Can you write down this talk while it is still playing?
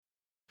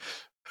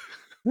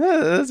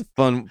That's a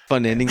fun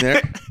ending there.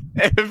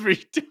 Every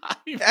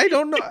time. I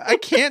don't know. I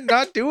can't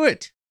not do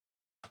it.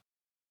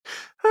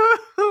 Oh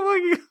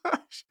my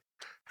gosh.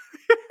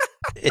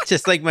 It's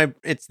just like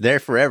it's there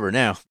forever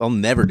now. I'll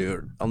never do it.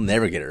 I'll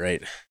never get it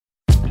right.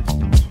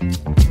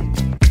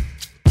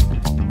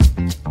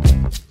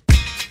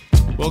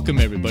 Welcome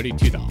everybody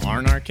to the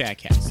R&R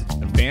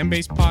CatCast, a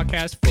fan-based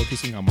podcast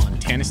focusing on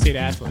Montana State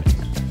athletics.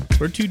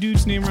 We're two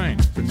dudes named Ryan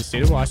from the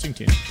state of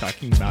Washington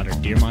talking about our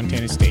dear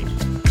Montana State.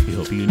 We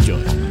hope you enjoy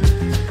it.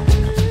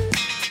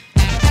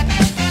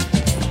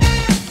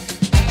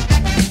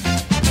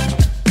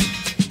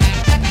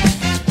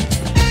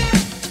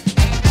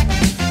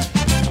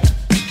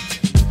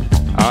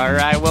 All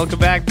right, welcome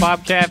back,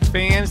 Bobcat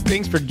fans.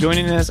 Thanks for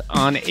joining us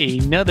on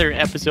another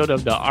episode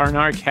of the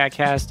R&R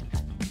CatCast.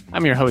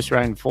 I'm your host,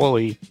 Ryan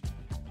Foley.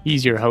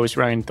 He's your host,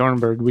 Ryan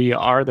Thornburg. We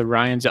are the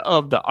Ryans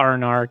of the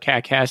R&R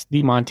CatCast,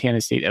 the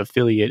Montana State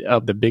affiliate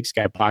of the Big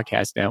Sky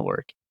Podcast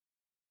Network.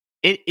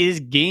 It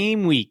is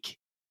game week.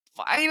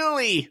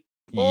 Finally.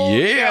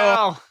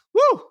 Yeah.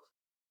 Woo.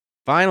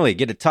 Finally,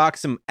 get to talk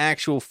some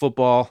actual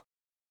football.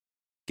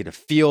 Get to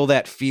feel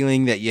that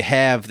feeling that you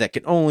have that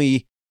can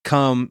only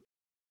come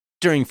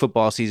during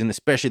football season,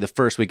 especially the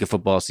first week of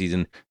football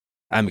season.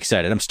 I'm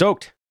excited. I'm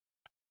stoked.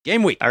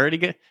 Game week. I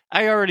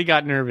already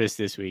got nervous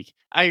this week.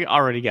 It's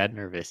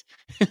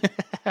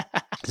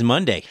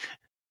Monday.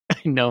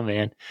 I know,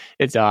 man.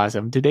 It's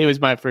awesome. Today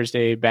was my first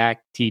day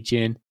back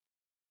teaching.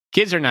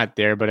 Kids are not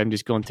there, but I'm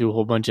just going through a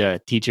whole bunch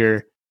of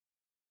teacher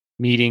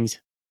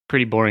meetings.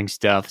 Pretty boring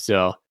stuff.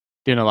 So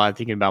doing a lot of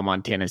thinking about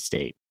Montana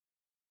State.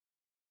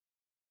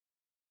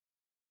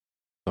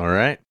 All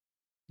right.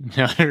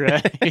 All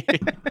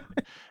right.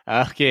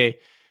 Okay.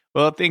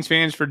 Well, thanks,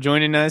 fans, for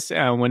joining us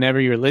whenever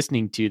you're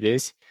listening to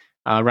this.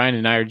 Ryan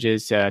and I are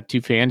just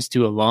two fans,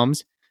 two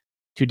alums,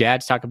 two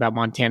dads talk about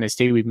Montana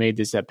State. We've made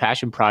this a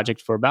passion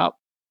project for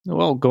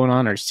going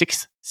on our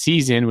 6th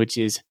season, which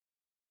is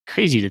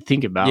crazy to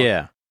think about.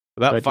 Yeah.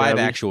 About 5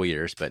 actual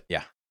years, but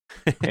yeah.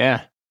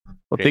 Yeah.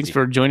 Well, Crazy. Thanks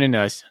for joining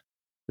us.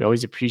 We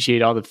always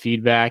appreciate all the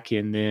feedback,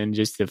 and then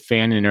just the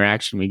fan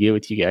interaction we get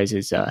with you guys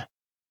is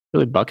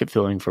really bucket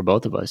filling for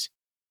both of us.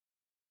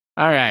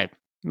 All right.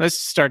 Let's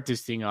start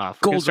this thing off.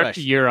 Gold start Rush.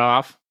 the year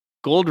off.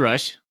 Gold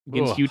Rush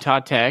against Ugh. Utah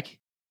Tech.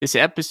 This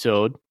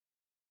episode,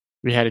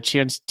 we had a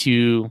chance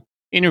to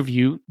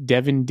interview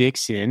Devin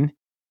Dixon.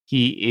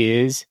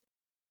 He's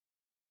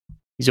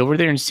over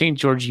there in St.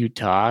 George,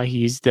 Utah.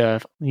 He's the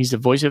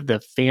voice of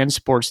the Fan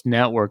Sports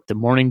Network, the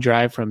morning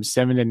drive from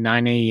 7 to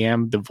 9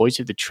 a.m., the voice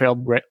of the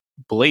Trail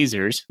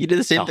Blazers. You did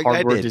the same thing I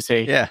did. Hard word to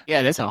say. Yeah.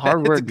 Yeah, that's a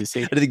hard word to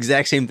say. I did the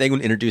exact same thing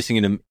when introducing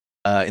him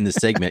in the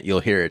segment.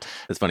 You'll hear it.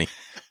 That's funny.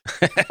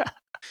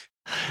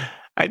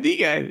 I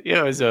think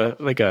it was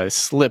a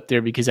slip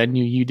there because I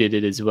knew you did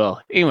it as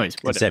well. Anyways,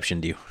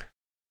 Conception you.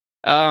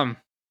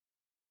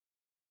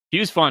 He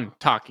was fun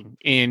talking,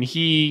 and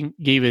he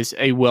gave us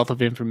a wealth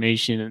of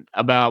information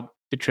about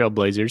the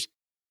Trailblazers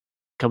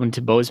coming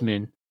to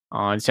Bozeman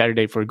on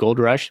Saturday for Gold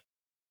Rush.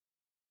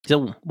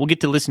 So we'll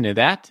get to listen to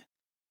that.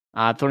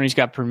 Thorny's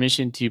got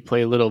permission to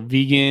play a little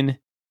vegan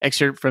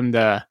excerpt from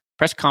the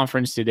press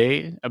conference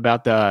today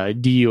about the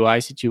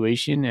DUI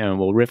situation, and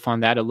we'll riff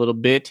on that a little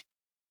bit.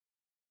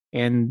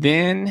 And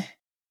then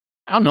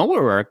I don't know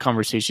where our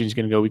conversation is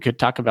going to go. We could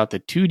talk about the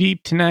Two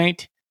Deep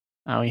tonight.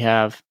 We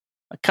have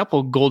a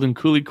couple Golden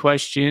Coolie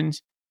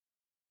questions,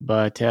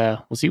 but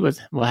we'll see what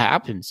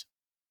happens.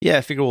 Yeah,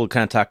 I figure we'll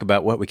kind of talk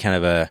about what we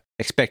kind of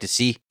expect to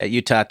see at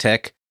Utah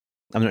Tech.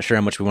 I'm not sure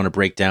how much we want to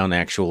break down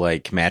actual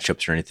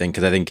matchups or anything,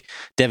 because I think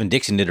Devin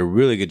Dixon did a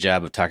really good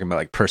job of talking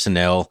about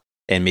personnel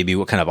and maybe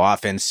what kind of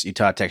offense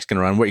Utah Tech's going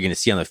to run, what you're going to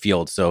see on the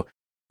field. So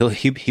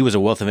he was a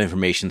wealth of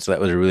information, so that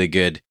was a really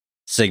good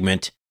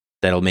segment.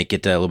 That'll make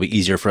it a little bit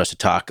easier for us to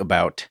talk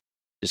about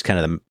just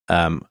kind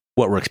of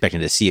what we're expecting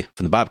to see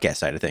from the Bobcat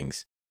side of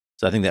things.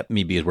 So I think that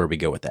maybe is where we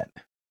go with that.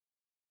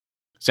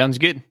 Sounds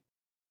good.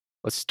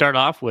 Let's start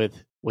off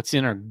with what's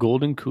in our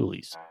Golden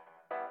Coolies.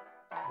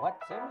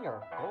 What's in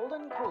your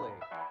Golden Coolie?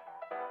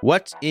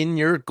 What's in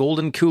your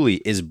Golden Coolie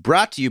is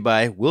brought to you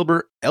by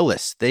Wilbur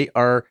Ellis. They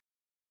are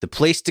the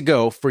place to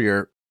go for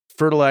your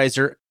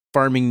fertilizer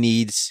farming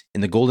needs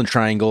in the Golden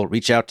Triangle.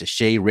 Reach out to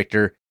Shay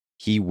Richter.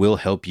 He will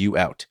help you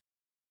out.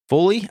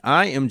 Foley,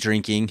 I am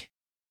drinking,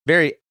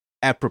 very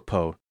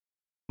apropos,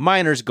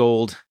 Miner's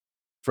Gold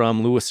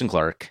from Lewis and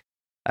Clark.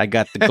 I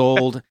got the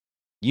gold.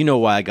 You know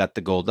why I got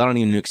the gold. I don't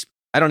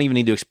even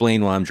need to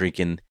explain why I'm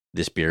drinking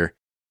this beer.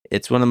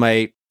 It's one of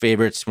my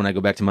favorites. When I go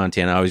back to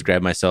Montana, I always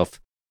grab myself,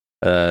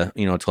 a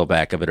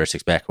 12-pack of it or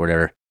 6-pack or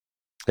whatever.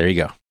 There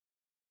you go.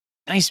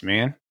 Nice,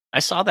 man. I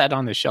saw that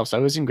on the shelves. I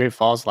was in Great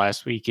Falls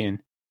last weekend.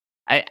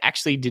 I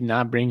actually did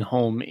not bring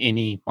home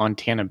any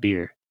Montana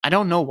beer. I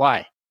don't know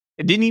why.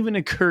 It didn't even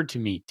occur to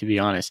me, to be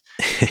honest.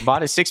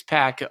 Bought a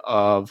 6-pack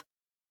of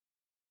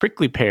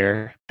Prickly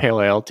Pear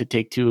Pale Ale to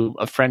take to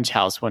a friend's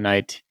house one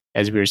night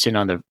as we were sitting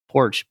on the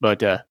porch.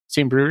 But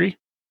same brewery.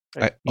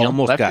 I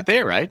almost left got it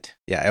there, right?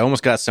 Yeah, I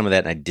almost got some of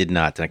that, and I did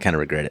not, and I kind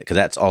of regret it because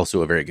that's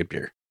also a very good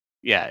beer.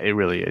 Yeah, it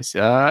really is.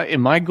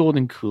 In my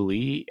Golden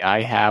Coolie,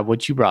 I have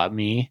what you brought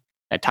me.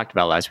 I talked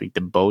about last week,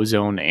 the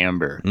Bozone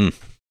Amber.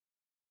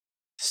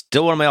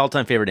 Still one of my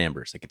all-time favorite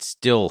ambers.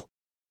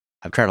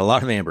 I've tried a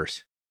lot of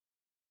ambers.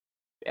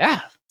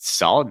 Yeah,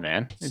 solid,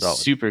 man. It's Solid.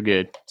 super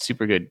good.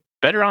 Super good.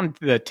 Better on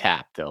the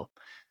tap, though.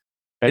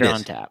 Better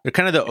on tap. They're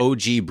kind of the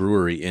OG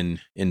brewery in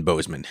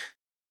Bozeman.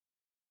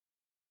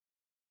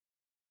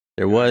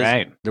 There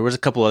was a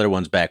couple other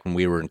ones back when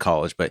we were in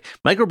college, but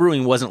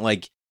microbrewing wasn't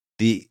like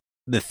the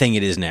thing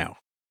it is now.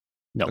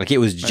 No, like it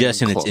was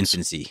just in its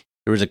infancy.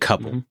 There was a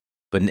couple,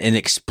 but and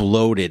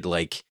exploded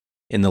like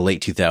in the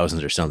late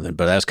 2000s or something.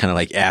 But that was kind of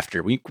like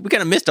after we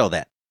kind of missed all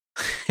that.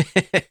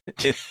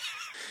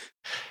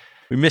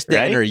 We missed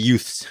that in our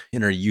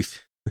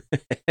youth.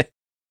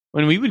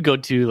 When we would go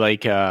to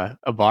like a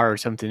bar or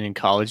something in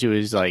college, it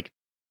was like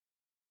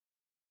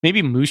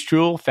maybe Moose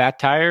Drool, Fat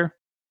Tire.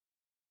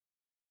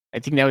 I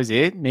think that was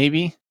it,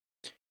 maybe,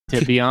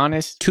 to be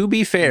honest. To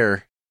be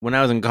fair, when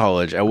I was in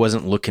college, I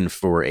wasn't looking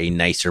for a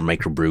nicer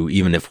microbrew,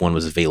 even if one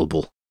was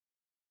available.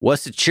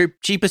 What's the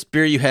cheapest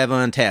beer you have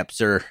on tap,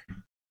 sir?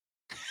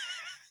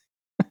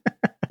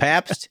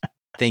 Pabst?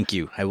 Thank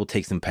you. I will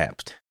take some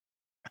Pabst.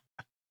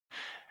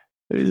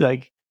 It was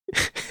like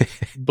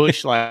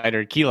Busch Light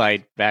or Key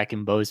Light back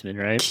in Bozeman,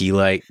 right? Key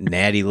Light,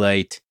 Natty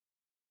Light.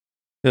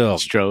 Oh,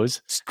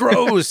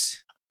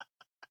 Stroh's.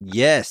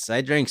 Yes, I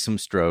drank some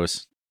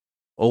Stroh's.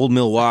 Old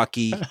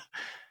Milwaukee.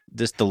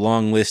 Just the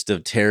long list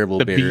of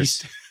terrible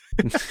beers.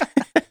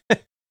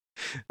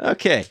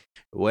 Okay.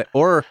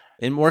 Or,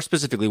 and more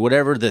specifically,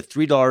 whatever the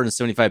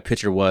 $3.75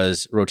 pitcher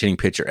was, rotating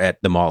pitcher at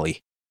the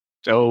Molly.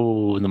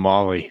 Oh, the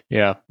Molly.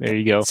 Yeah, there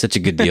you go. Such a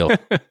good deal.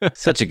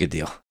 Such a good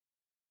deal.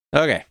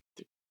 Okay.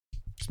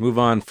 Let's move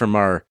on from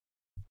our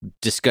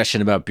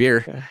discussion about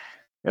beer.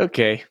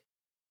 Okay.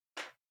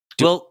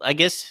 Well, I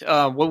guess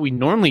what we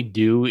normally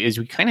do is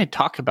we kind of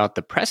talk about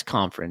the press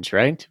conference,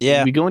 right?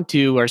 Yeah. We go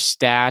into our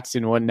stats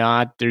and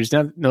whatnot. There's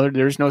no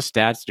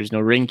stats. There's no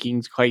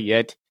rankings quite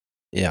yet.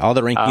 Yeah, all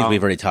the rankings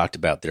we've already talked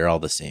about, they're all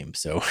the same.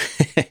 So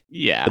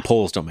yeah, the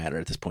polls don't matter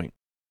at this point.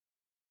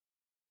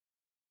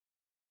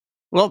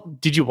 Well,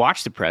 did you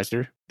watch the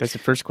presser? That's the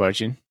first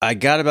question. I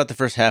got about the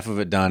first half of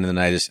it done, and then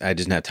I just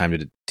didn't have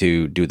time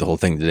to do the whole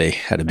thing today.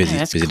 Had a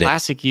busy day.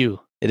 Classic you.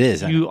 It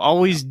is. You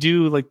always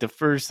do like the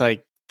first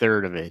like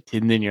third of it,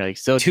 and then you're like,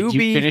 so did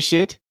you finish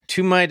it?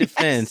 To my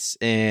defense,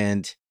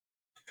 and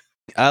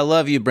I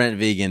love you, Brent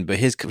Vegan, but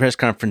his press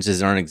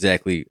conferences aren't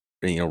exactly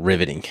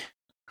riveting.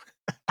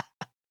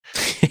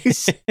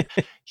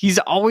 He's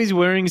always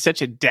wearing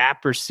such a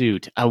dapper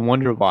suit. I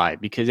wonder why.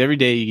 Because every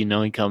day,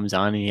 he comes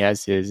on and he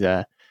has his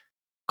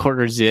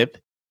quarter zip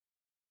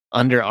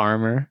Under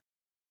Armour,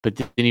 but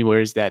then he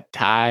wears that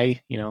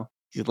tie.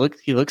 He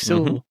looks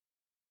so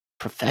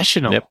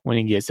professional when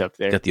he gets up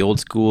there. Got the old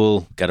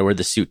school, got to wear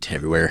the suit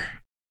everywhere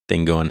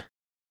thing going.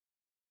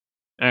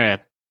 All right.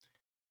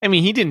 I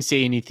mean, he didn't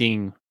say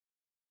anything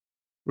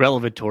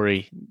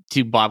revelatory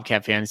to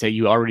Bobcat fans that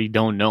you already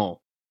don't know.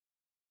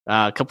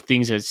 A couple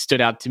things that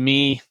stood out to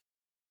me.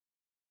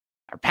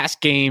 Our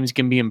past games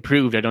can be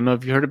improved. I don't know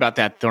if you heard about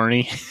that,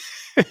 Thorny.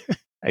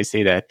 I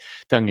say that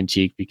tongue in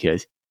cheek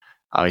because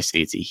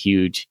obviously it's a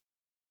huge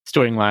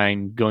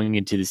storyline going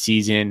into the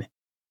season.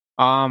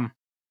 He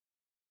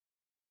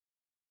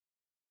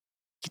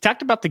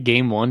talked about the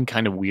game one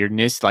kind of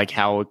weirdness, like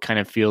how it kind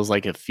of feels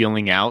like a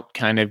feeling out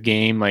kind of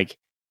game. Like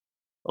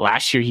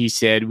last year, he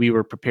said we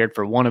were prepared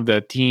for one of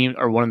the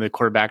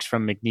quarterbacks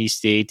from McNeese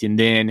State, and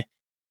then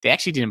they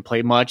actually didn't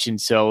play much,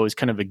 and so it was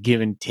kind of a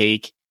give and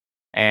take.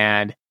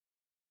 And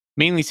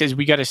mainly says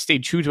we got to stay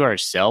true to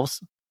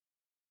ourselves,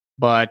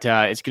 but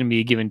it's going to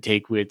be a give and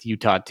take with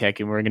Utah Tech,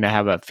 and we're going to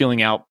have a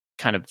feeling out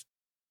kind of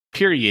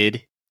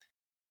period.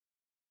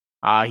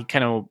 He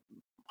kind of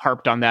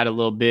harped on that a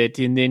little bit,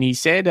 and then he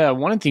said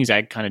one of the things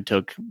I kind of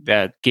took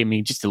that gave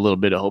me just a little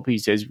bit of hope. He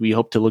says we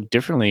hope to look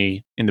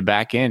differently in the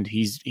back end.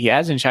 He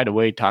hasn't shied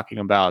away talking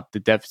about the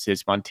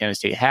deficits Montana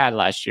State had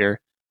last year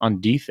on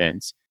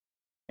defense,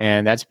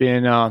 and that's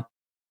been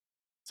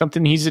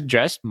something he's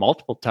addressed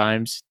multiple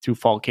times through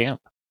fall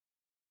camp.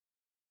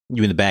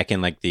 You in the back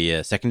end, like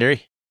the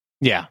secondary?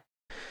 Yeah,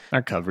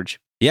 our coverage.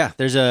 Yeah,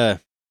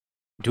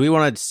 do we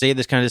want to save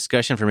this kind of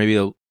discussion for maybe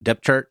the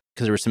depth chart?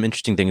 Because there were some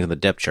interesting things on the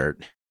depth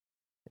chart.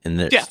 And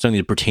there's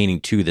something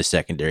pertaining to the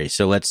secondary.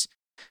 So let's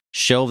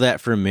shelve that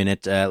for a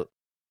minute. Do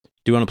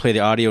you want to play the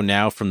audio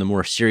now from the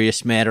more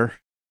serious matter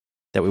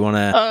that we want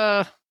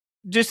to?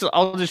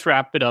 I'll just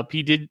wrap it up.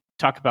 He did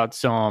talk about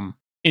some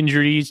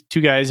injuries. Two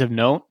guys of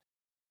note.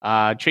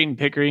 Trayton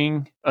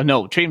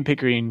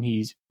Pickering,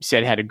 he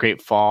said had a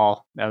great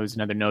fall. That was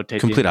another note.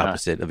 Complete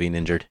opposite of being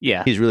injured.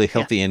 Yeah. He's really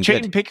healthy and good.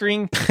 Trayton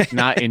Pickering,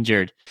 not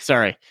injured.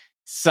 Sorry.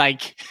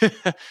 Psych.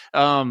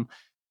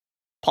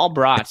 Paul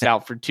Brott's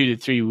out for 2 to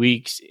 3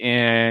 weeks,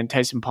 and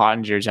Tyson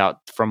Pottinger's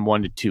out from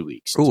 1 to 2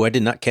 weeks. Oh, I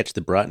did not catch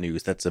the Brott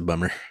news. That's a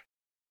bummer.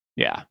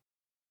 Yeah.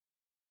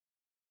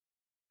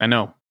 I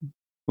know.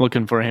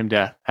 Looking for him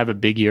to have a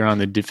big year on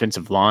the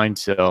defensive line,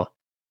 so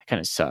it kind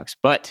of sucks.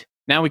 But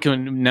Now we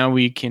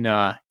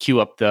can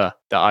queue up the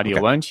audio.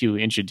 Okay. Why don't you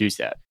introduce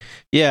that?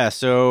 Yeah,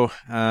 so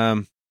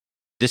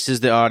this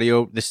is the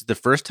audio. This is the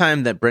first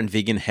time that Brent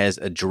Vigen has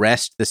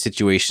addressed the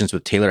situations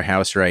with Taylor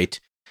Housewright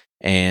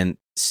and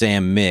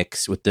Sam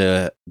Mix with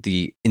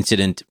the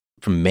incident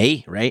from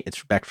May, right?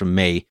 It's back from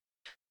May.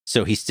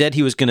 So he said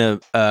he was going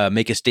to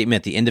make a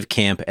statement at the end of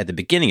camp, at the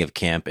beginning of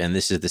camp, and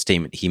this is the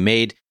statement he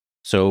made.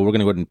 So we're going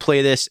to go ahead and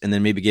play this, and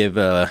then maybe give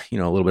a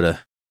little bit of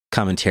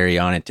commentary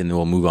on it, and then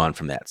we'll move on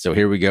from that. So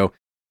here we go.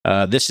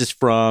 This is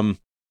from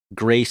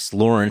Grace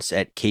Lawrence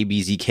at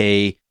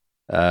KBZK.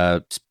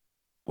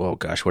 Oh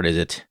gosh, what is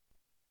it?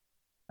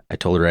 I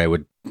told her I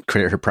would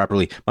credit her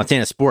properly.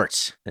 Montana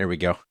Sports. There we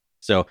go.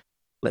 So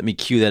let me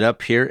cue that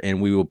up here,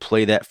 and we will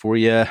play that for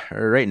you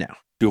right now.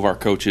 Two of our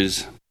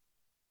coaches,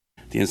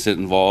 the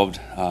incident involved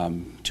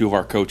two of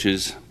our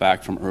coaches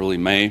back from early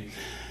May.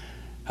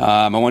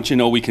 I want you to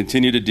know we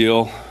continue to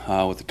deal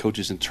with the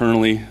coaches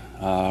internally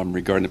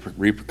regarding the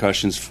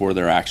repercussions for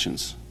their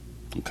actions.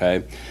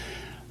 Okay.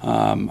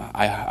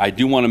 I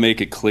do want to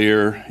make it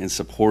clear in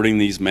supporting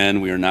these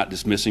men, we are not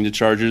dismissing the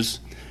charges.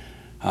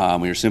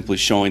 We are simply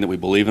showing that we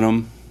believe in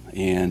them,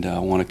 and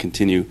want to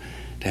continue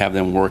to have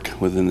them work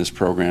within this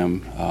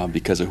program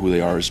because of who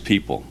they are as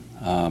people.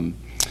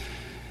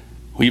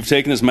 We've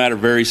taken this matter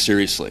very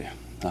seriously,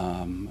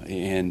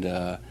 and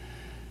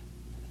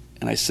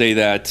I say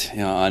that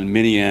on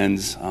many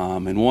ends.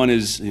 And one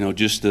is,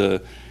 just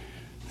the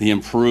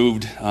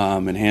improved,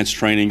 enhanced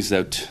trainings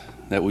that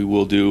we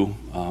will do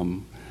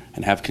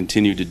and have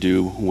continued to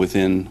do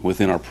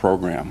within our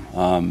program.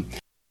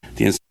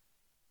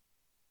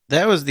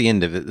 That was the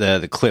end of it,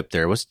 the clip.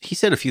 There he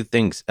said a few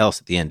things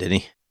else at the end, didn't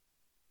he?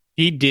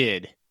 He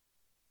did.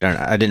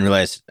 I didn't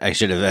realize. I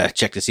should have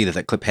checked to see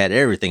that clip had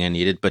everything I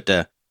needed. But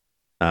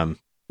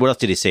what else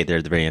did he say there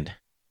at the very end?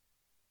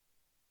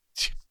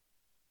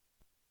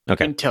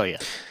 Okay, Couldn't tell you.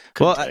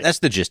 That's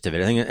the gist of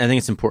it. I think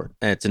it's important.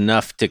 It's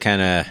enough to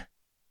kind of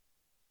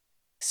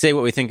say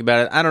what we think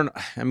about it.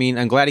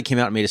 I'm glad he came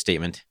out and made a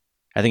statement.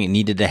 I think it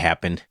needed to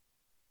happen.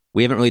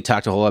 We haven't really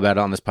talked a whole lot about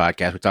it on this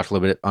podcast. We talked a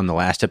little bit on the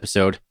last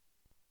episode.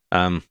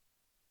 My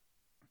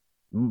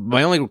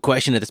only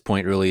question at this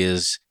point really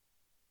is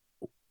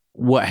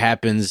what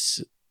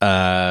happens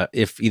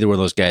if either one of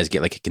those guys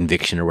get like a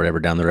conviction or whatever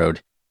down the road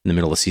in the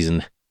middle of the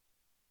season.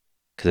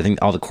 Because I think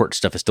all the court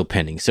stuff is still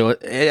pending. So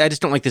I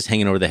just don't like this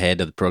hanging over the head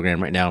of the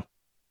program right now.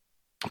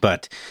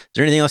 But is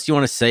there anything else you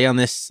want to say on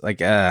this?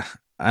 Like, I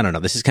don't know.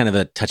 This is kind of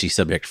a touchy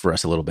subject for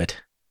us a little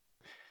bit.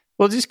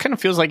 Well, it just kind of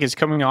feels like it's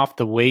coming off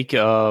the wake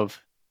of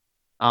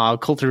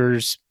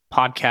Coulter's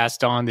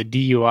podcast on the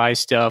DUI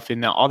stuff,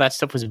 and all that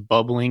stuff was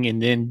bubbling.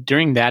 And then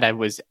during that, I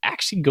was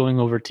actually going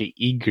over to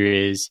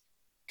eGriz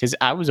because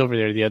I was over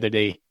there the other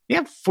day. They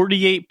have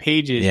 48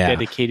 pages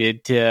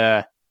dedicated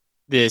to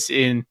this,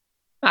 and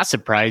not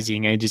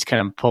surprising. I just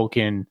kind of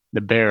poking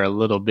the bear a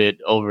little bit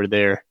over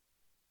there.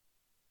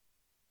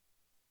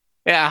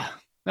 Yeah.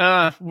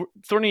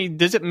 Thorny,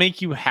 does it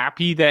make you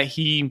happy that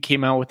he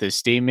came out with a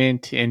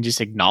statement and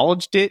just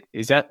acknowledged it?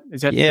 Is that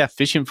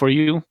sufficient for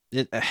you?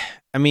 It's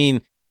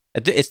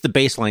the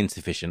baseline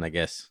sufficient, I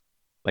guess.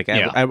 Like,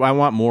 I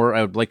want more.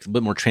 I would like a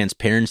bit more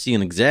transparency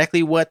on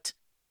exactly what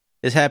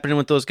is happening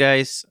with those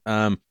guys.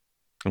 I'm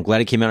glad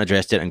he came out and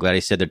addressed it. I'm glad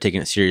he said they're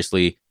taking it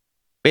seriously.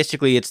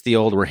 Basically, it's the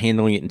old, we're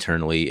handling it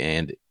internally.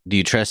 And do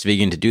you trust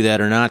Vigen to do that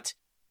or not?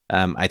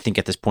 I think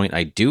at this point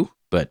I do,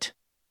 but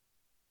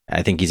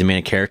I think he's a man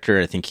of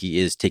character. I think he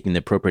is taking the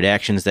appropriate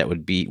actions that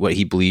would be what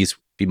he believes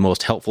would be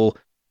most helpful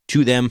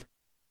to them.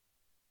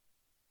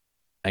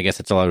 I guess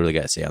that's all I really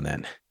got to say on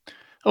that.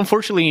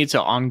 Unfortunately, it's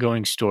an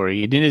ongoing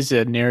story. It is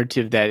a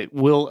narrative that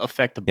will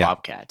affect the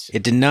Bobcats.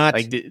 It did not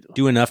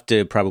do enough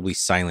to probably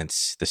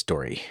silence the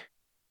story.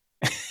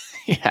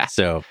 Yeah.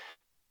 So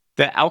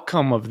the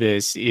outcome of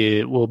this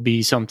will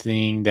be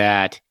something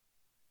that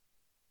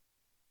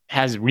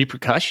has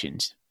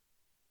repercussions.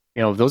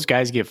 If those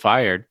guys get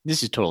fired,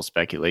 this is total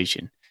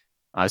speculation.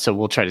 So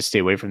we'll try to stay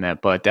away from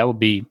that. But that would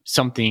be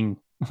something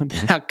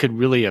that could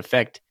really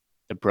affect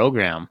the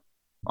program.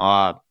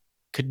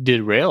 Could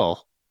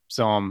derail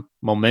some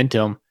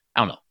momentum.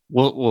 I don't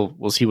know.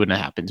 We'll see when it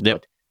happens.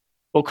 Yep. But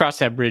we'll cross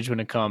that bridge when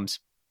it comes.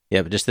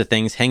 Yeah, but just the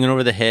things hanging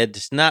over the head,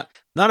 just not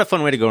a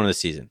fun way to go into the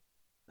season.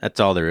 That's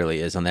all there really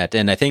is on that.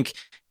 And I think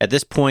at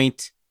this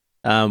point,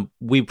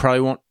 we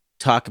probably won't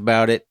talk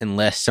about it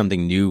unless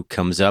something new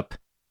comes up.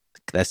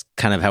 That's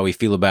kind of how we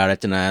feel about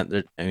it.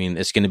 And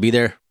it's going to be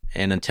there.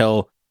 And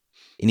until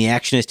any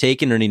action is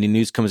taken or any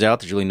news comes out,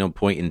 there's really no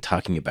point in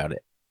talking about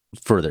it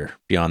further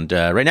beyond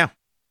right now.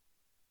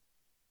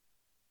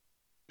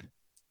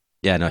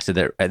 Yeah, no, I said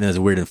that. I think there's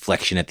a weird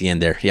inflection at the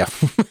end there. Yeah.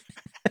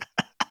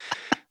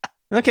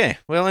 Okay.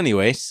 Well,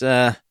 anyways,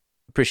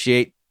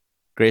 appreciate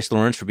Grace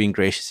Lawrence for being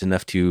gracious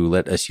enough to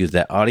let us use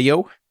that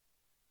audio.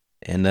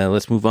 And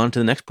let's move on to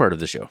the next part of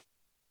the show.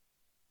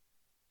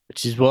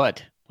 Which is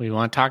what we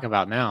want to talk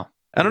about now.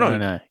 I don't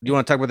know. Do you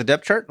want to talk about the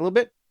depth chart a little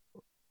bit?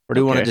 Or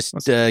do you want to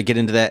just get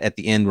into that at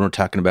the end when we're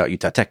talking about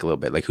Utah Tech a little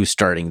bit, like who's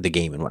starting the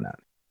game and whatnot?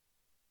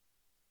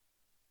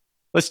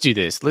 let's do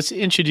this. Let's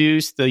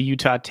introduce the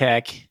Utah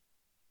Tech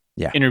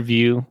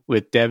interview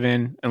with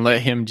Devin and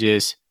let him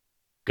just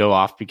go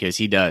off, because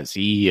he does.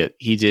 He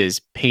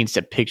just paints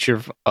a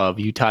picture of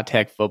Utah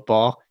Tech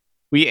football.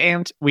 We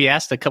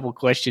asked a couple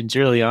questions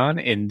early on,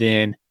 and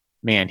then,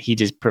 man, he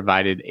just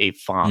provided a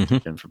font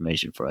of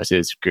information for us.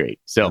 It's great.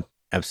 So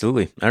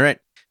absolutely. All right.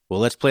 Well,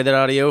 let's play that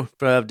audio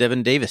of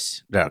Devin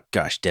Davis. Oh,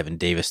 gosh, Devin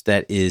Davis.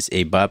 That is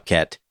a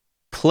Bobcat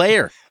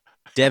player.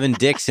 Devin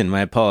Dixon.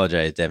 My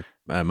apologies, Devin.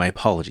 My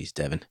apologies,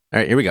 Devin. All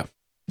right, here we go.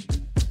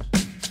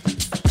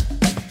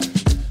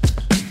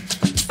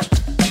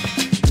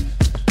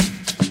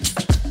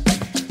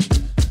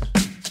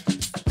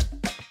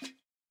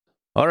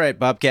 All right,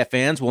 Bobcat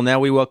fans. Well, now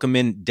we welcome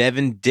in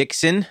Devin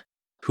Dixon,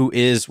 who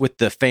is with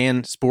the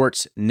Fan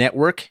Sports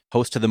Network,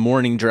 host of the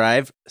Morning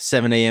Drive,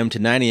 7 a.m. to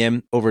 9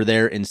 a.m. over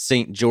there in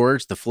St.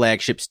 George, the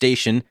flagship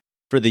station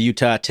for the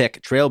Utah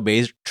Tech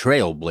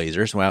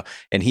Trailblazers. Wow.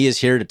 And he is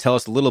here to tell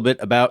us a little bit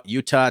about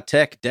Utah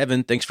Tech.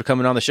 Devin, thanks for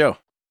coming on the show.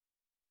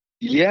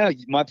 Yeah,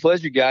 my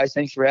pleasure, guys.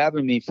 Thanks for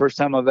having me. First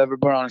time I've ever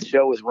been on a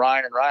show with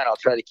Ryan and Ryan. I'll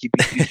try to keep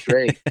you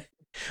straight.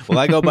 Well,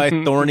 I go by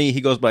Thorny.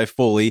 He goes by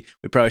Foley.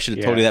 We probably should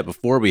have told you that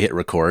before we hit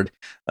record.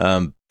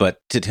 But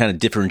to kind of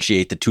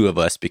differentiate the two of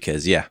us,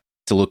 because, it's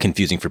a little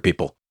confusing for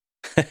people.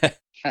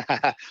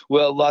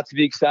 Well, a lot to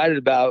be excited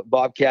about.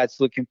 Bobcats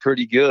looking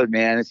pretty good,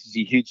 man. This is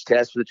a huge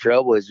test for the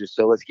Trailblazers,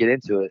 so let's get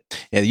into it.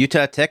 Yeah, the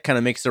Utah Tech kind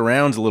of makes the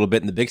rounds a little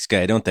bit in the Big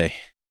Sky, don't they?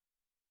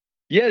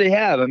 Yeah, they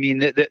have. I mean,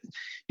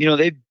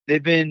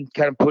 they've been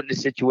kind of put in a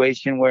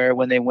situation where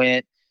when they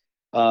went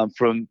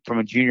from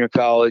a junior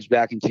college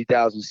back in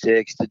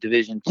 2006 to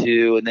Division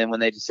II, and then when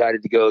they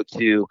decided to go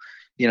to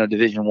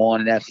Division I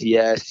and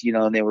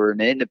FCS, and they were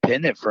an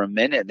independent for a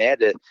minute, and they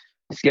had to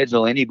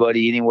schedule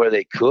anybody anywhere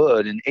they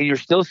could, and you're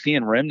still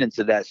seeing remnants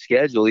of that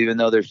schedule, even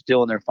though they're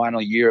still in their final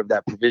year of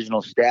that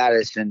provisional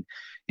status. And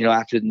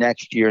after the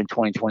next year in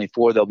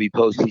 2024, they'll be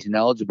postseason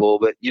eligible.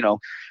 But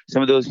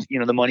some of those,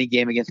 the money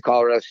game against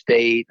Colorado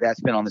State,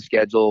 that's been on the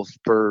schedule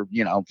for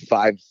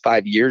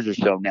 5 years or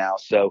so now.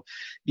 So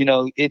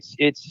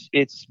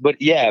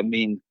but yeah, I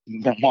mean,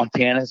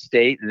 Montana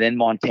State and then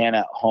Montana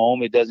at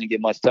home, it doesn't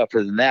get much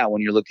tougher than that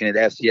when you're looking at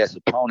FCS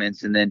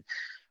opponents. And then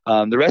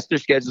the rest of their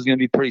schedule is going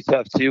to be pretty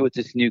tough too with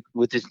this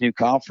new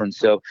conference.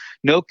 So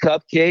no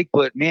cupcake,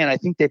 but man, I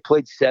think they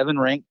played 7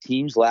 ranked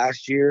teams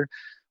last year.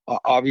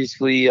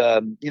 Obviously,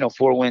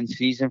 4-win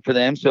season for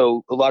them.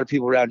 So a lot of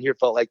people around here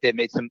felt like they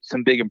made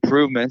some big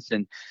improvements,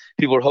 and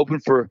people are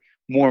hoping for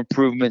more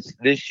improvements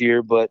this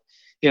year. But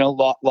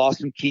lost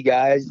some key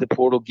guys. The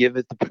portal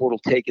giveth, the portal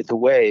taketh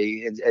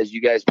away, and as you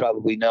guys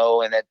probably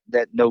know, and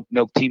that no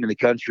team in the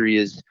country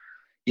is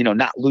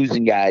not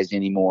losing guys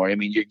anymore. I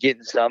mean, you're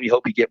getting some. You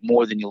hope you get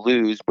more than you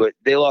lose, but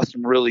they lost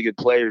some really good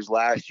players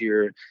last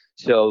year.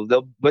 So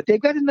they've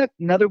got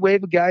another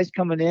wave of guys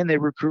coming in. They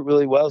recruit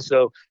really well.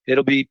 So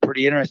it'll be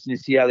pretty interesting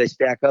to see how they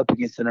stack up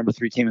against the number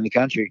 3 team in the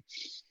country.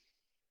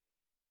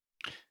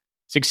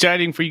 It's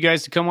exciting for you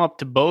guys to come up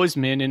to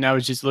Bozeman. And I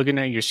was just looking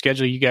at your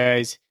schedule. You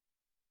guys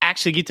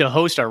actually get to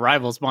host our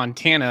rivals,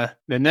 Montana,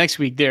 the next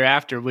week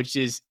thereafter, which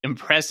is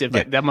impressive.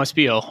 Yeah. That must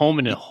be a home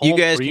and a home. You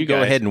guys can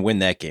go ahead and win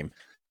that game.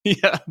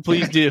 Yeah,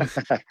 please do.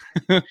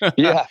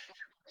 Yeah.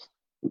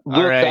 Look,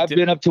 All right. I've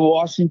been up to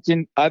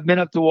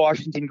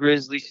Washington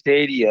Grizzly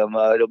Stadium.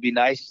 It'll be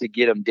nice to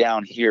get them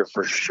down here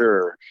for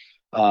sure.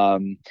 I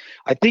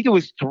think it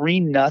was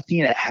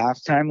 3-0 at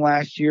halftime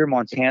last year.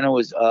 Montana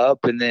was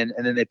up, and then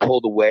they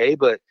pulled away,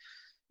 but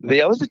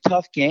that was a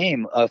tough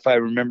game, if I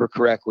remember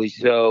correctly.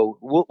 So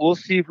we'll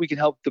see if we can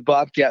help the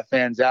Bobcat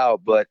fans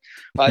out. But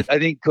I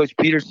think Coach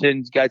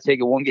Peterson's got to take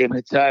it one game at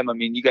a time. I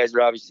mean, you guys are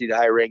obviously the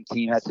high-ranked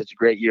team. Had such a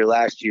great year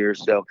last year.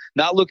 So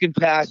not looking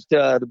past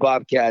the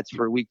Bobcats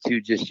for week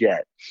 2 just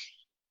yet.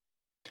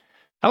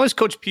 How is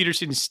Coach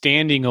Peterson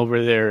standing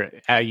over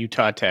there at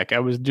Utah Tech? I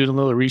was doing a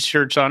little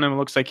research on him. It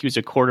looks like he was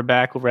a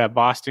quarterback over at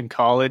Boston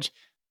College.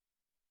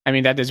 I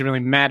mean, that doesn't really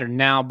matter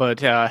now,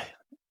 but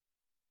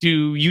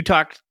do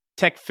Utah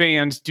Tech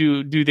fans,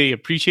 do they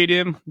appreciate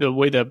him, the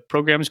way the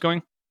program is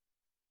going?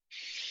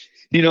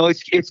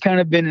 It's kind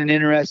of been an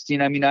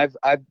interesting. I mean,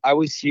 I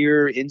was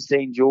here in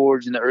St.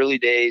 George in the early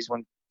days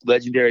when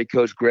legendary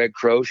coach Greg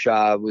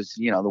Croshaw was,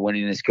 the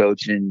winningest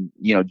coach in,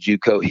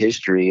 JUCO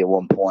history at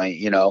one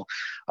point,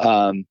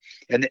 and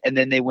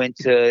then they went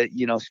to,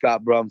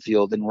 Scott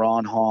Brumfield and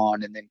Ron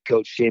Hahn, and then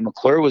Coach Shea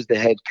McClure was the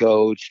head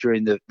coach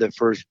during the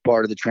first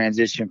part of the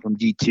transition from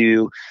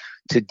D2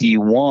 to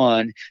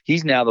D1.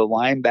 He's now the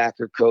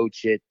linebacker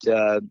coach at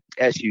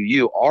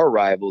SUU, our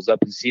rivals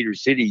up in Cedar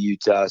City,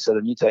 Utah,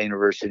 Southern Utah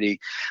University.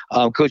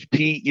 Coach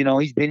Pete,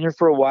 he's been here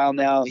for a while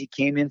now. He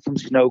came in from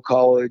Snow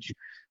College.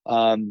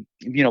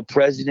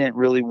 President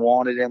really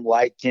wanted him,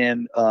 liked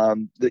him. As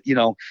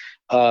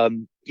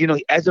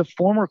a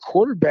former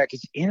quarterback,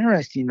 it's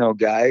interesting though,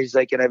 guys.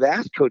 And I've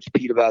asked Coach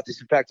Pete about this.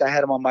 In fact, I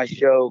had him on my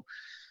show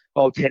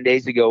 10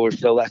 days ago or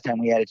so, last time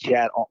we had a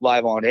chat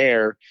live on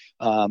air.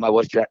 I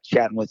was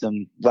chatting with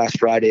him last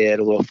Friday at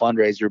a little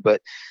fundraiser,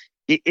 but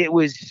it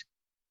was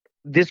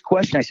this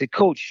question. I said,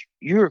 Coach,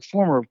 you're a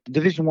former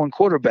Division I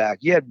quarterback.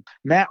 You had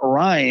Matt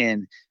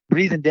Ryan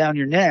breathing down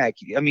your neck.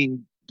 I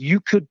mean, you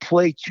could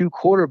play two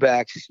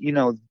quarterbacks,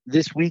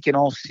 this week and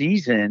all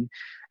season.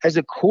 As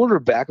a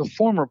quarterback, a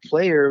former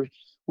player,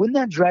 wouldn't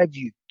that drive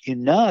you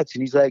nuts?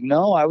 And he's like,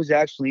 no, I was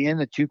actually in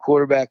the two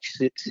quarterback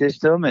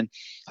system, and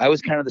I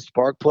was kind of the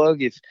spark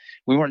plug. If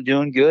we weren't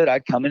doing good,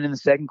 I'd come in the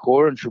second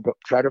quarter and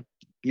try to,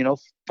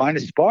 find a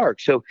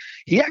spark. So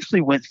he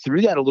actually went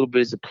through that a little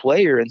bit as a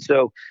player. And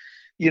so,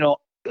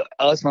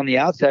 us on the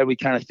outside, we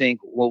kind of think,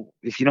 well,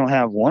 if you don't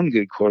have one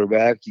good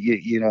quarterback,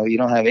 you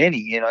don't have any.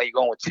 You're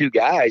going with two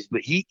guys.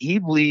 But he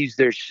believes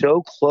they're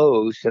so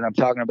close, and I'm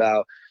talking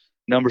about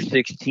number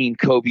 16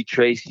 Kobe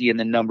Tracy and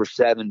then number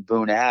 7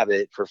 Boone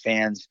Abbott, for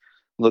fans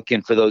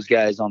looking for those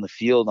guys on the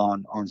field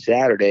on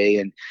Saturday.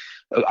 And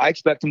I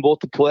expect them both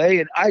to play,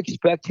 and I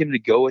expect him to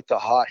go with the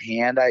hot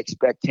hand. I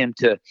expect him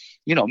to,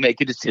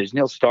 make a decision.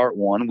 He'll start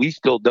one. We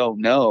still don't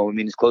know. I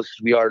mean, as close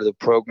as we are to the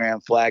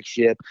program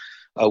flagship,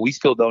 we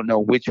still don't know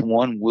which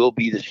one will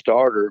be the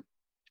starter.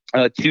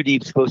 Two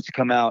Deep's supposed to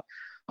come out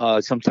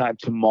sometime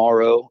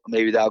tomorrow.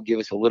 Maybe that'll give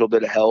us a little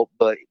bit of help,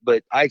 but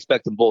I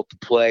expect them both to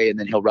play, and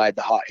then he'll ride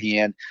the hot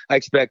hand. I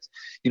expect,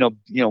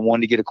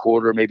 one to get a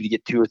quarter, maybe to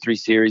get 2 or 3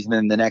 series, and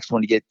then the next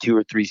one to get 2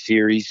 or 3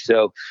 series.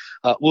 So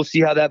we'll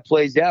see how that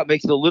plays out.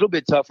 Makes it a little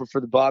bit tougher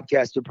for the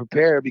Bobcats to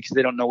prepare because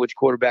they don't know which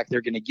quarterback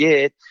they're going to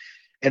get.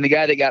 And the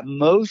guy that got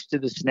most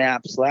of the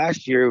snaps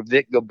last year,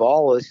 Vic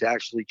Gabalis,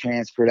 actually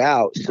transferred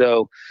out.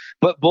 So,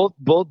 but both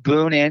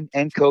Boone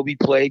and Kobe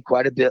played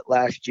quite a bit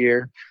last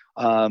year.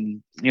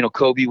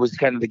 Kobe was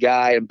kind of the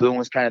guy, and Boone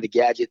was kind of the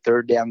gadget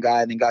third down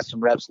guy, and then got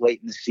some reps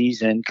late in the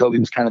season. Kobe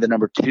was kind of the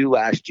number 2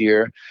 last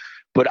year.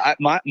 But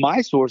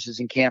my sources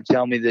in camp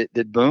tell me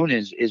that Boone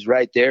is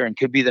right there and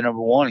could be the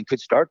number 1 and could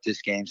start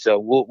this game. So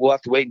we'll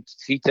have to wait and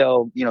see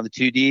till the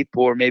 2 deep,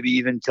 or maybe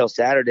even till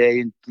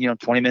Saturday, and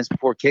 20 minutes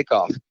before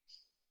kickoff.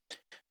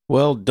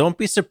 Well, don't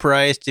be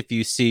surprised if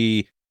you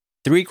see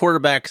 3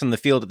 quarterbacks on the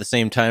field at the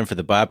same time for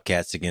the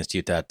Bobcats against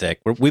Utah Tech.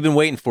 We've been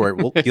waiting for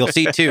it. You'll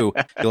see 2.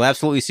 You'll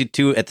absolutely see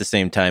 2 at the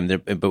same time.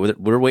 But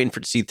we're waiting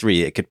to see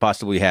 3. It could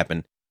possibly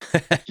happen.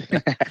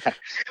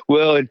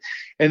 Well,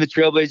 and the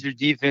Trailblazers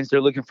defense,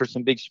 they're looking for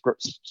some big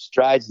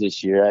strides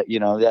this year.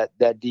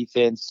 That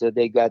defense,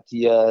 they got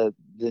the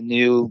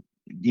new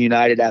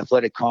United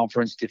Athletic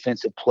Conference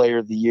Defensive Player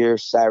of the Year,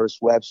 Cyrus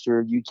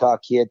Webster, Utah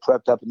kid,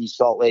 prepped up in the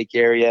Salt Lake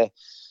area.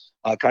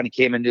 Kind of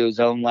came into his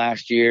own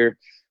last year.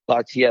 A lot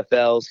of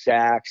TFL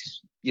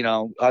sacks,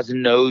 has a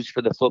nose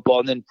for the football.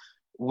 And then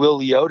Will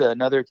Leota,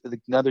 another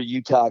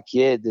Utah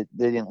kid that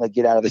they didn't let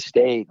get out of the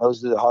state.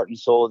 Those are the heart and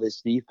soul of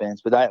this defense.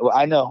 But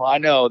I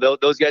know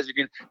those guys are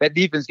that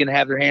defense going to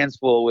have their hands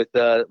full with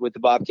the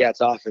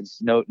Bobcats offense.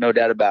 No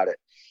doubt about it.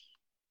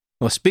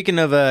 Well, speaking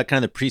of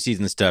kind of the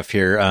preseason stuff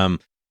here,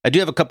 I do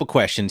have a couple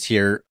questions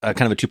here,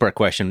 kind of a 2-part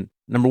question.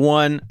 Number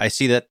 1, I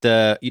see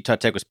that Utah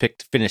Tech was picked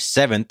to finish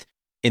 7th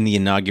in the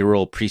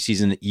inaugural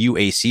preseason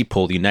UAC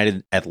poll, the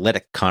United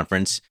Athletic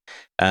Conference.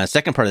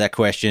 Second part of that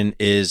question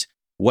is,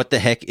 what the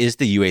heck is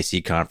the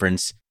UAC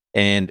conference?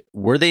 And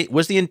was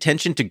the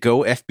intention to go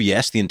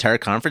FBS the entire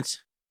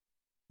conference?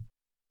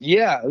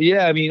 Yeah.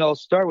 I mean, I'll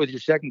start with your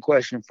second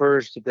question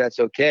first, if that's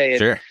okay.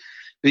 Sure.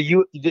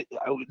 You guys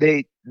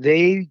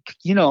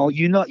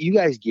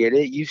get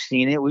it. You've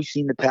seen it. We've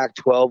seen the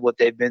Pac-12, what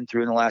they've been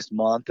through in the last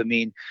month. I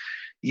mean,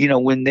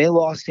 when they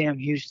lost Sam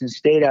Houston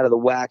State out of the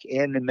WAC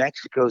and New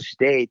Mexico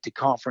State to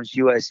Conference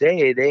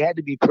USA, they had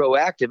to be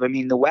proactive. I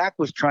mean, the WAC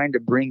was trying to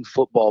bring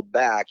football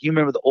back. You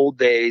remember the old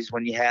days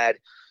when you had,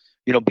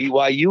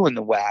 BYU in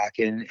the WAC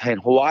and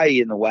Hawaii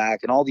in the WAC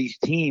and all these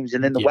teams.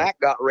 And then the WAC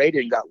got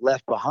raided and got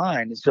left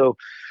behind. And so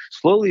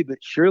slowly but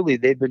surely,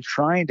 they've been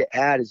trying to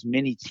add as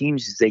many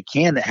teams as they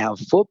can that have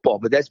football,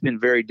 but that's been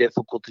very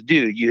difficult to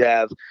do. You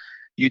have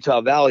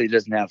Utah Valley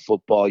doesn't have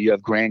football. You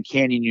have Grand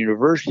Canyon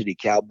University,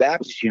 Cal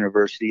Baptist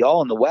University,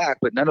 all in the WAC,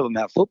 but none of them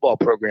have football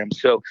programs.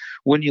 So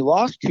when you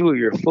lost 2 of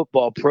your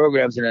football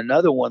programs and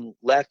another one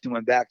left and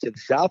went back to the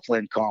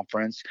Southland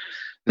Conference,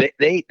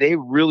 they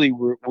really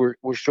were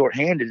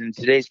shorthanded in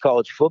today's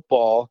college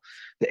football.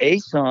 The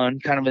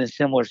ASUN kind of in a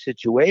similar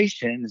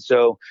situation.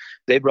 So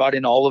they brought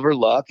in Oliver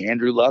Luck,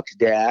 Andrew Luck's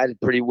dad, a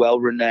pretty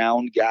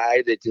well-renowned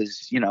guy that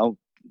is,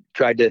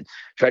 tried to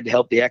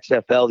help the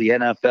XFL, the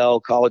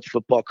NFL, college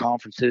football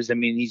conferences. I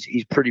mean,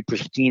 he's pretty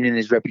pristine in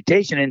his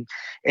reputation,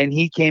 and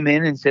he came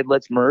in and said,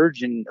 let's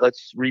merge and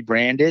let's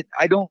rebrand it.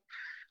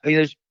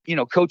 There's,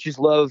 coaches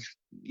love,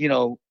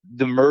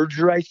 the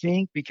merger, I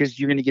think, because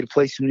you're going to get to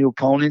play some new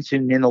opponents,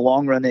 and in the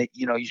long run that,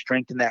 you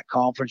strengthen that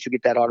conference, you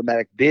get that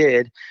automatic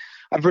bid.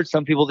 I've heard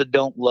some people that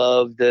don't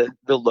love the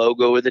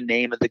logo or the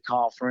name of the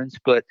conference,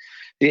 but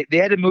they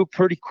had to move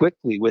pretty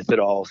quickly with it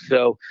all.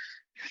 So,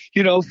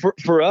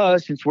 for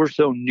us, since we're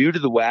so new to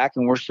the WAC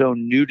and we're so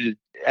new to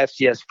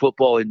FCS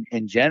football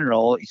in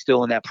general,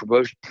 still in that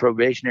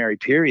probationary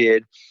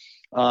period,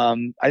 I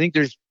think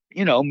there's,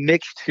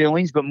 mixed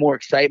feelings, but more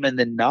excitement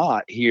than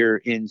not here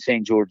in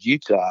St. George,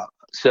 Utah.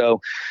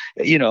 So,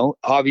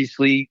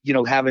 obviously,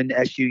 having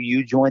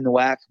SUU join the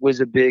WAC was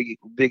a big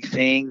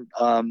thing.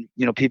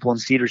 People in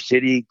Cedar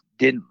City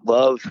didn't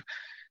love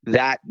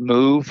that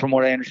move, from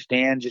what I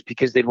understand, just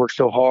because they'd worked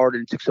so hard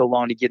and it took so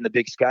long to get in the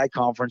Big Sky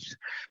Conference.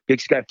 Big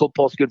Sky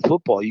football is good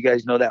football. You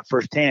guys know that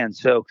firsthand.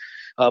 So,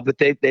 but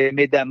they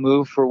made that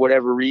move for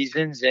whatever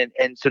reasons,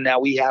 and so now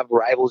we have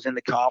rivals in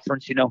the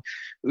conference.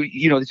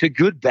 It's a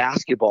good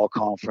basketball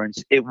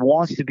conference. It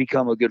wants to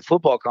become a good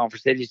football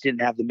conference. They just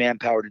didn't have the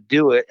manpower to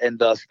do it, and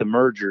thus the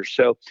merger.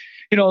 So,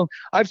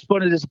 I've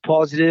spun it as a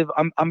positive.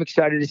 I'm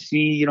excited to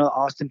see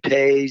Austin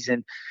Pays,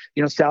 and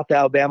South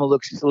Alabama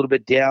looks a little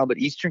bit down, but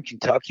Eastern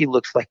Kentucky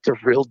looks like the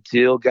real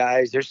deal,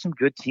 guys. There's some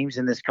good teams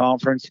in this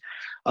conference.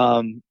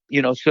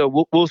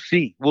 So we'll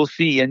see. We'll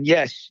see. And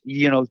yes,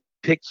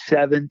 picked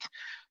 7th,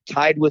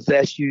 tied with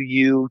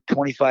SUU,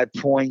 25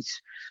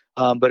 points.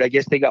 But I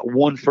guess they got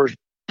one first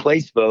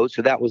place vote.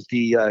 So that was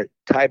the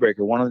tiebreaker.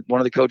 One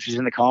of the coaches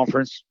in the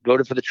conference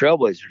voted for the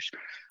Trailblazers.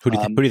 Who do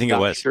you think it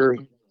was?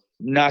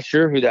 Not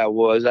sure who that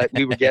was.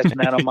 We were guessing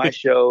that on my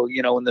show,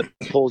 when the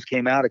polls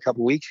came out a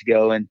couple weeks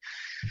ago. And,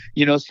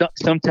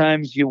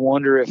 sometimes you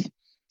wonder if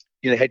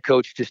the head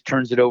coach just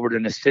turns it over to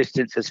an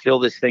assistant, says, fill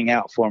this thing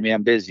out for me,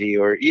 I'm busy.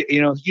 Or,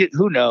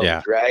 who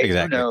knows, right?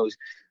 Exactly. Who knows?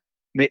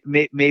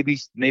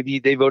 Maybe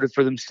they voted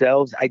for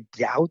themselves. I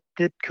doubt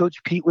that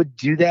Coach Pete would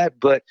do that,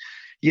 but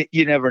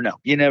you never know.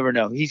 You never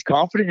know. He's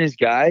confident in his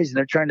guys, and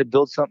they're trying to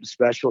build something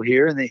special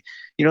here. And they,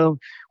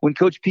 when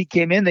Coach Pete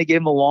came in, they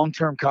gave him a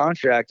long-term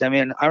contract. I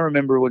mean, I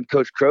remember when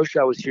Coach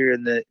Croshaw was here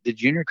in the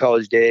junior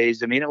college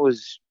days. I mean, it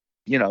was,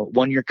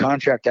 1-year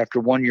contract after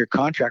 1-year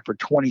contract for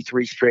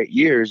 23 straight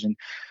years. And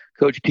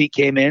Coach Pete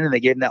came in and they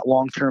gave him that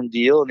long-term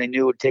deal, and they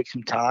knew it would take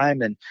some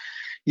time. And,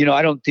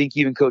 I don't think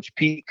even Coach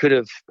Pete could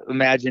have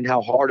imagined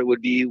how hard it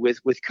would be with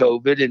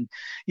COVID. And,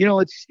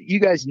 you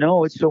guys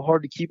know it's so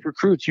hard to keep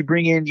recruits.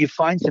 You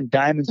find some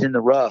diamonds in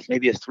the rough,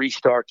 maybe a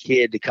 3-star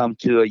kid to come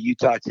to a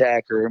Utah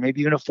Tech, or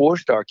maybe even a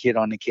 4-star kid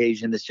on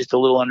occasion that's just a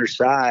little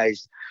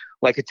undersized,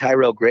 like a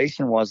Tyrell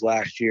Grayson was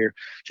last year,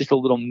 just a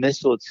little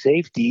missile at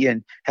safety,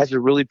 and has a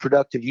really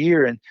productive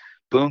year. And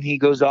boom, he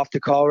goes off to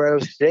Colorado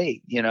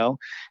State,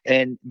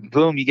 and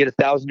boom, you get a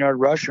 1,000-yard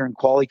rusher in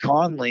Quali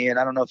Conley. And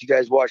I don't know if you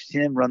guys watched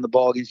him run the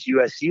ball against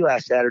USC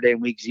last Saturday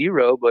in week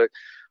 0, but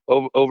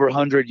over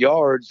 100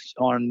 yards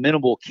on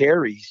minimal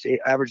carries. They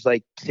averaged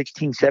like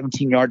 16,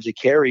 17 yards a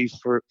carry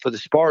for the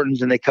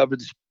Spartans, and they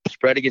covered the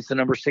spread against the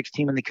number 6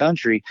 team in the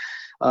country.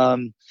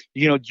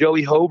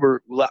 Joey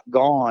Hobart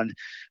gone.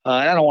 And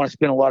I don't want to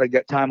spend a lot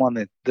of time on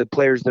the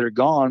players that are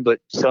gone, but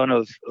son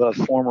of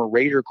former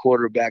Raider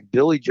quarterback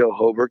Billy Joe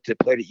Hobart that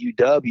played at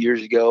UW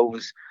years ago,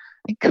 was,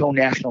 I think,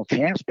 co-national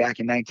champs back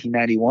in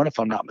 1991, if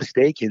I'm not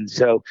mistaken.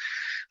 So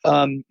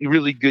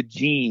really good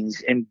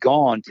genes, and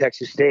gone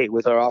Texas State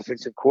with our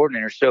offensive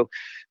coordinator. So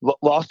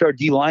lost our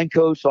D-line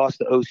coach, lost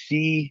the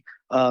OC.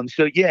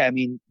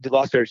 They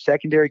lost our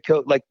secondary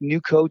coach, like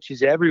new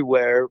coaches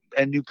everywhere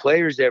and new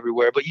players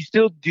everywhere, but you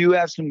still do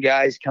have some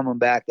guys coming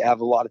back that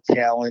have a lot of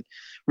talent.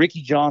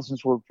 Ricky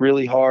Johnson's worked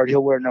really hard.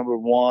 He'll wear number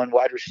 1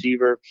 wide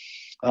receiver.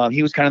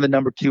 He was kind of the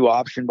number 2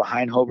 option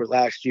behind Hobart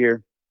last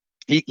year.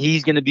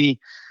 He's going to be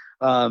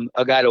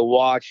a guy to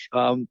watch.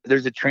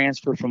 There's a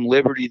transfer from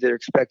Liberty they're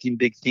expecting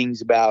big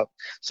things about.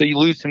 So you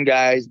lose some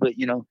guys, but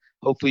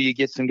hopefully you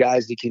get some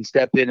guys that can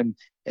step in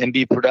and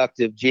be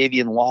productive.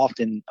 Javian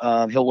Lofton,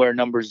 he'll wear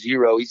number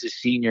 0. He's a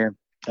senior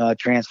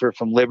transfer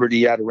from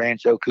Liberty out of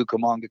Rancho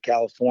Cucamonga,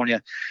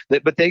 California.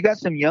 But they got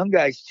some young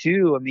guys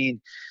too. I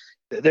mean,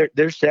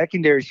 their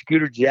secondary,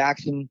 Scooter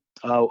Jackson,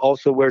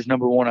 also wears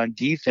number 1 on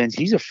defense.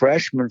 He's a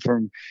freshman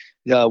from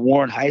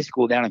Warren High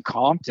School down in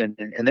Compton,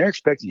 and they're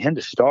expecting him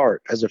to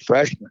start as a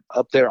freshman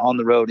up there on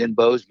the road in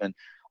Bozeman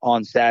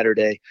on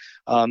Saturday.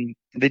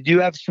 They do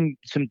have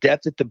some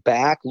depth at the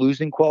back.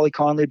 Losing Quali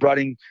Conley, brought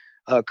in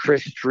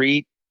Chris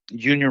Street,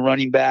 junior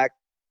running back.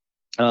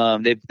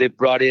 They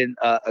brought in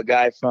a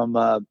guy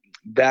from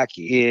back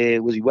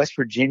in, was he West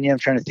Virginia? I'm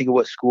trying to think of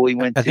what school he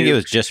went to. I think it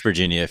was just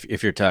Virginia.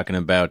 If you're talking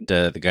about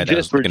the guy that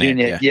just was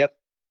Virginia. At, yeah.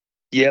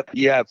 Yep.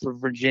 Yeah, for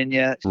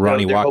Virginia.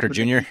 Ronnie So Walker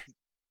Jr.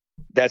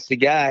 That's the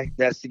guy.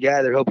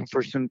 They're hoping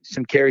for some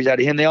carries out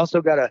of him. They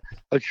also got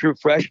a true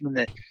freshman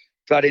that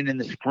got in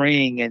the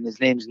spring, and his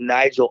name's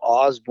Nigel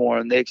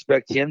Osborne. They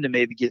expect him to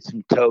maybe get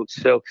some totes.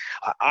 So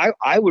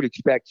I would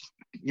expect,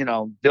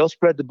 they'll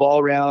spread the ball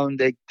around.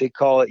 They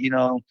call it,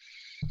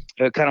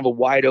 kind of a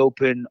wide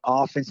open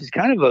offense. It's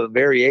kind of a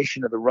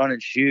variation of the run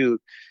and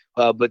shoot.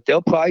 But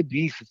they'll probably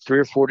be 3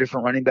 or 4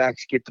 different running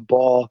backs get the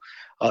ball.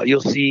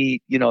 You'll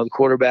see, the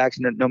quarterbacks,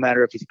 no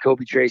matter if it's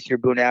Kobe Tracy or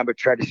Boone Abbott,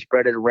 try to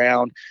spread it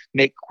around,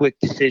 make quick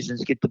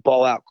decisions, get the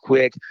ball out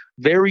quick.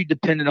 Very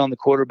dependent on the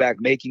quarterback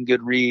making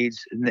good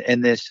reads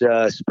in this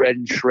spread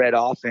and shred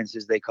offense,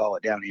 as they call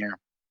it down here.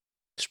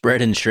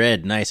 Spread and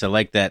shred. Nice. I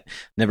like that.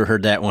 Never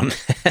heard that one.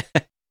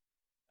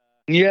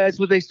 Yeah, it's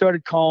what they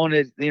started calling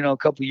it, a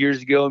couple of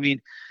years ago. I mean,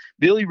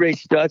 Billy Ray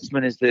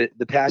Stutzman is the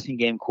passing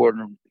game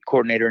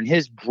coordinator, and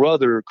his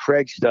brother,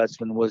 Craig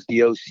Stutzman, was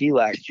the OC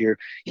last year.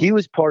 He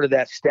was part of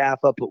that staff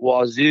up at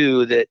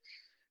Wazoo that,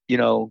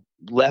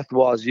 left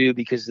Wazoo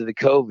because of the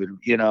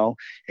COVID,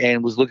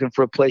 and was looking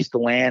for a place to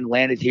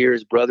landed here.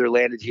 His brother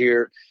landed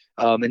here.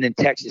 And then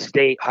Texas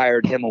State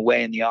hired him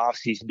away in the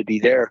offseason to be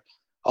their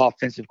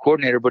offensive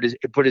coordinator. But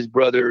his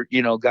brother,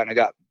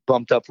 got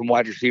bumped up from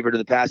wide receiver to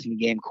the passing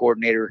game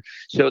coordinator.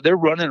 So they're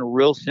running a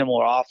real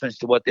similar offense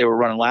to what they were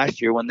running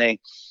last year when they,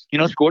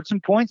 scored some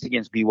points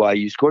against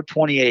BYU, scored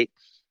 28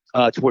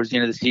 towards the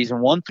end of the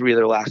season, won 3 of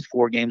their last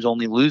 4 games,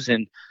 only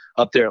losing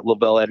up there at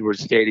LaBelle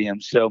Edwards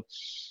Stadium. So,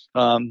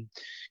 some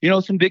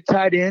big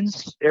tight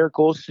ends. Eric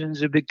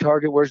Olson's a big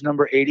target. Wears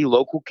number 80,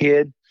 local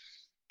kid.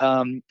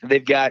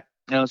 They've got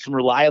some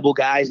reliable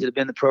guys that have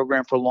been in the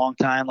program for a long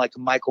time, like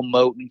Michael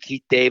Moten,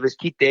 Keith Davis.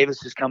 Keith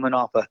Davis is coming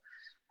off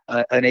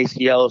an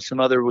ACL, some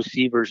other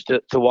receivers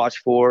to watch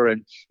for,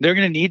 and they're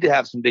going to need to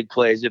have some big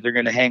plays if they're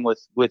going to hang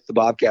with the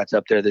Bobcats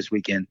up there this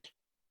weekend.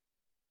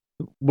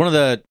 One of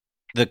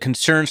the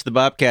concerns for the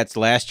Bobcats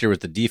last year was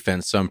the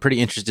defense, so I'm pretty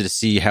interested to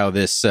see how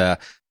this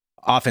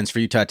offense for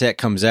Utah Tech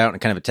comes out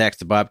and kind of attacks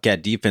the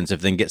Bobcat defense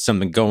if they can get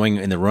something going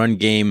in the run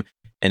game,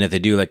 and if they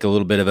do like a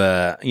little bit of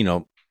a,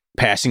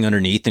 passing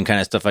underneath and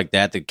kind of stuff like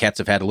that. The Cats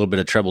have had a little bit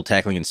of trouble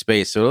tackling in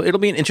space, so it'll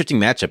be an interesting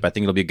matchup. I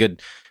think it'll be a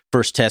good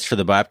first test for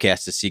the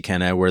Bobcats to see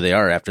kind of where they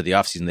are after the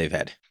offseason they've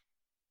had.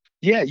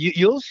 Yeah,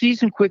 you'll see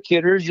some quick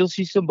hitters, you'll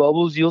see some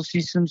bubbles, you'll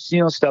see some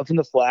stuff in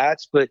the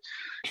flats, but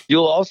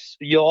you'll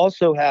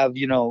also have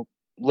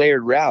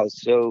layered routes,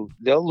 so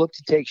they'll look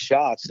to take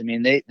shots. I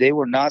mean, they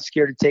were not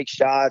scared to take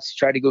shots,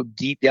 try to go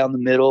deep down the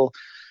middle.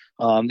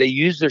 They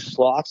use their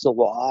slots a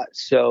lot,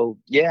 so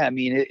yeah, I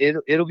mean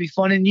it'll be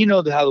fun, and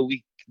how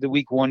the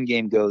week 1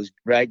 game goes,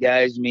 right,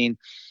 guys? I mean,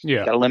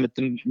 got to limit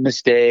the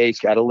mistakes,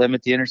 got to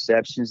limit the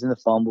interceptions and the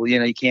fumble.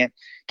 You can't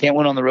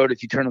win on the road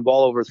if you turn the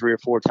ball over 3 or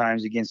 4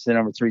 times against the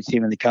number 3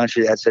 team in the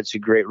country. That's such a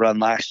great run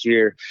last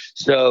year.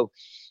 So,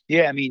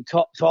 yeah, I mean,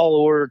 tall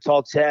order,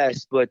 tall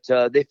test, but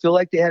they feel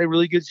like they had a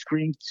really good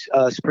spring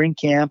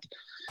camp.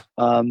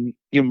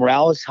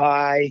 Morale is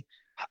high.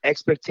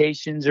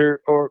 Expectations are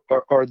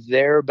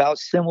there about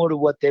similar to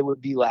what they would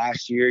be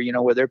last year,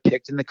 where they're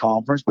picked in the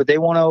conference, but they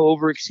want to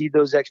over exceed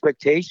those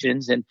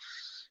expectations. And,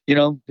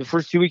 the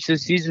first 2 weeks of the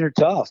season are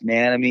tough,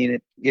 man. I mean,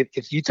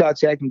 if Utah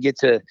Tech can get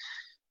to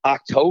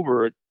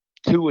October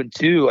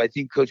 2-2, I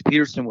think Coach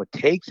Peterson would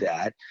take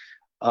that.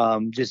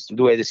 Just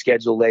the way the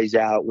schedule lays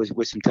out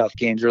with some tough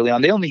games early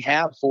on. They only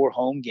have 4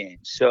 home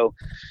games. So,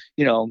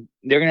 they're going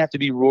to have to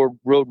be road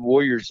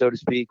warriors, so to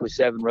speak, with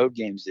 7 road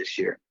games this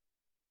year.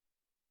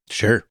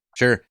 Sure.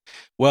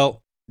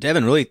 Well,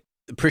 Devin, really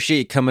appreciate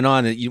you coming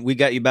on. We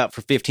got you about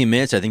for 15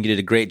 minutes. I think you did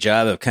a great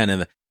job of kind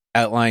of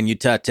outlining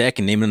Utah Tech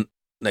and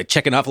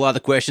checking off a lot of the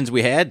questions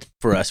we had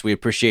for us. We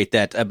appreciate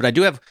that. But I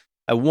do have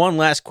one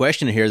last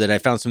question here that I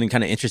found something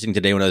kind of interesting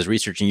today when I was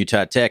researching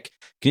Utah Tech.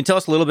 Can you tell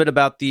us a little bit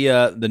about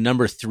the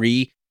number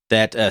 3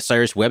 that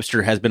Cyrus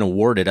Webster has been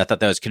awarded? I thought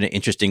that was kind of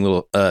interesting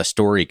little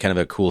story, kind of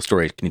a cool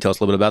story. Can you tell us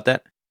a little bit about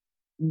that?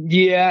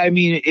 Yeah, I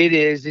mean, it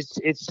is.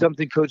 It's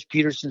something Coach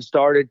Peterson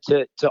started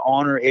to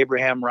honor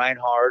Abraham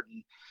Reinhardt.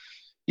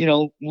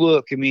 And,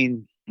 look, I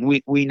mean,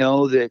 we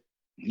know that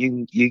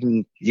you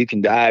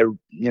can die,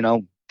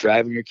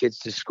 driving your kids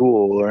to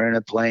school or in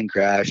a plane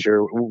crash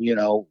or,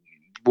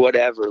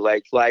 whatever.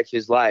 Like, life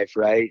is life,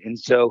 right? And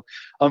so,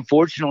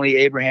 unfortunately,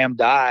 Abraham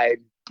died,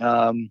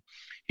 when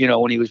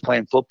he was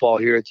playing football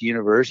here at the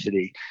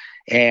university.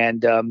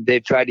 And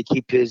they've tried to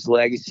keep his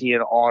legacy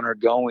and honor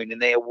going,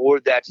 and they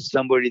award that to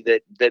somebody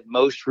that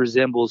most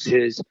resembles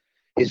his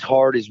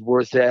heart, his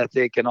worth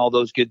ethic, and all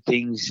those good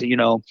things,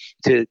 to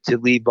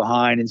leave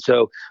behind. And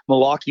so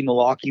Milwaukee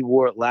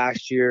wore it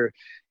last year,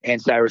 and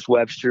Cyrus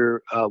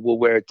Webster will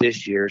wear it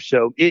this year.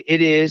 So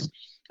it is.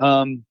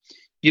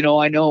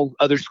 I know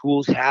other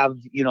schools have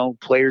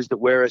players that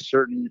wear a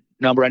certain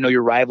number. I know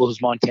your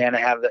rivals Montana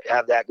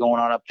have that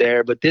going on up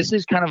there, but this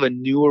is kind of a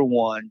newer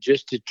one,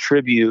 just to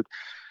tribute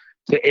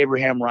to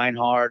Abraham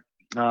Reinhardt.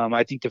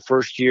 I think the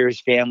first year his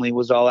family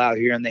was all out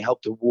here and they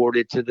helped award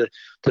it to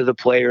the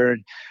player.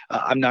 And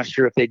I'm not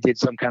sure if they did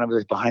some kind of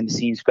a behind the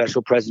scenes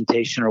special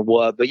presentation or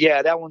what, but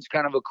yeah, that one's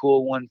kind of a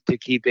cool one to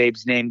keep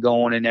Abe's name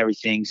going and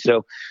everything.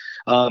 So,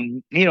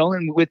 and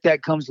with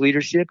that comes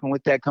leadership, and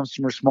with that comes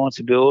some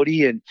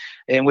responsibility,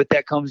 and with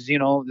that comes,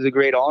 the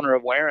great honor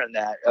of wearing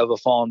that of a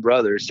fallen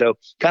brother. So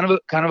kind of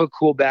a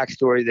cool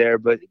backstory there,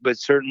 but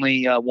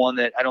certainly one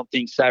that I don't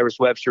think Cyrus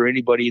Webster or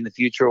anybody in the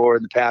future or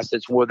in the past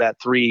that's wore that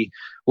 3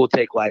 will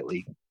take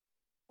lightly.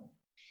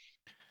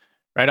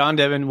 Right on,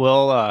 Devin.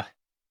 Well,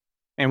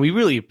 and we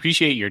really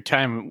appreciate your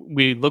time.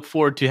 We look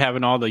forward to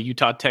having all the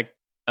Utah Tech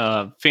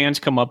fans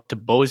come up to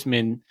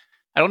Bozeman.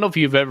 I don't know if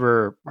you've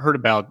ever heard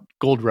about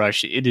Gold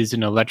Rush. It is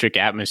an electric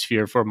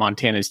atmosphere for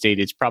Montana State.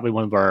 It's probably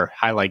one of our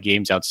highlight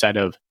games outside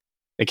of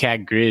the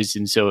Cat Grizz.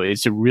 And so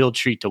it's a real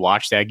treat to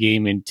watch that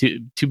game, and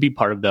to be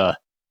part of the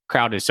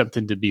crowd is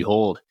something to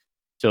behold.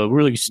 So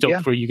really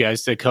stoked for you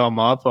guys to come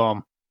up.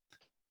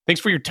 Thanks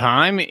for your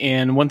time.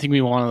 And one thing we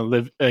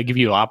want to give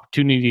you an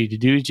opportunity to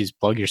do is just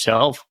plug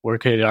yourself. Where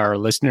could our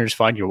listeners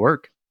find your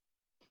work?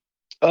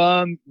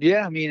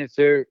 Yeah, I mean,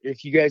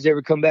 if you guys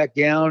ever come back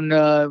down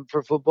for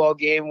a football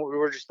game,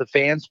 we're just the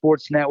Fan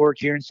Sports Network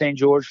here in St.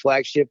 George,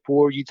 flagship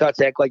for Utah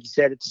Tech, like you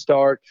said at the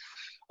start.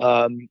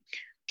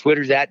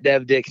 Twitter's at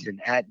Dev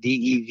Dixon, at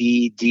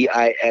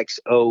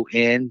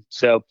DEVDIXON.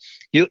 So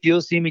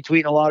you'll see me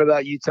tweeting a lot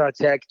about Utah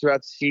Tech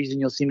throughout the season.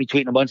 You'll see me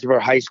tweeting a bunch of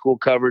our high school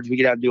coverage. We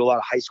get out and do a lot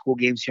of high school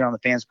games here on the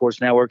Fan Sports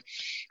Network.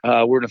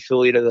 We're an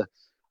affiliate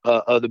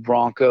of the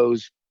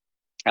Broncos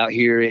out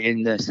here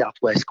in the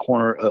southwest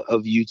corner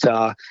of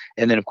Utah,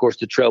 and then of course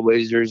the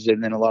Trailblazers,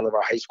 and then a lot of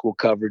our high school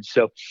coverage.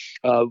 So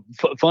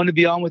fun to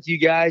be on with you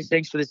guys.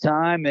 Thanks for the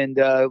time, and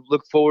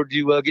look forward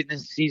to getting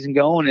this season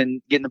going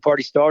and getting the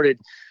party started.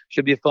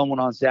 Should be a fun one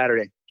on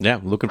Saturday. Yeah,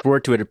 looking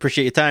forward to it.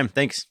 Appreciate your time.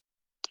 Thanks.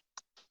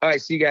 All right,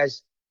 see you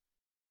guys.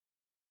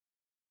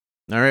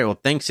 All right, well,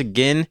 thanks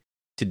again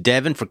to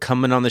Devin for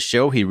coming on the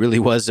show. He really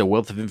was a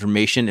wealth of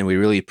information, and we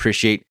really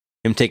appreciate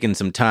him taking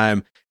some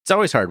time. It's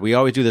always hard. We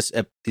always do this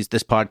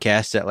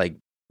podcast at like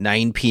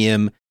 9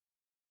 p.m.,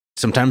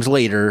 sometimes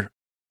later,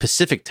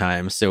 Pacific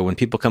time. So when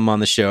people come on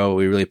the show,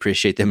 we really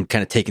appreciate them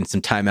kind of taking some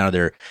time out of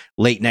their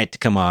late night to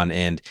come on.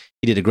 And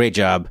he did a great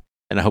job.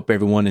 And I hope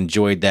everyone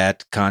enjoyed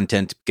that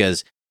content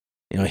because,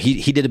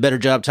 he did a better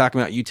job talking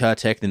about Utah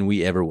Tech than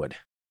we ever would.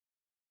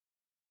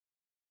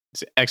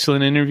 It's an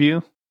excellent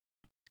interview.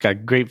 Got a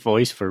great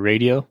voice for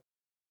radio.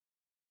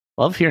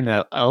 Love hearing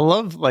that. I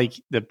love like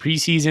the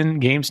preseason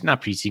games,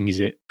 not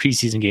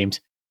preseason games,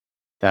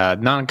 the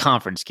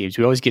non-conference games.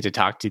 We always get to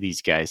talk to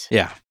these guys.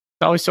 Yeah.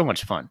 It's always so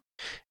much fun.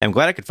 I'm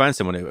glad I could find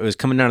someone. It was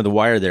coming down to the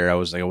wire there. I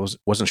wasn't sure I was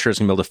going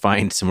to be able to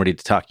find somebody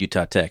to talk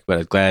Utah Tech, but I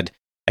was glad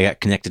I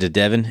got connected to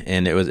Devin,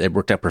 and it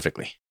worked out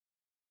perfectly.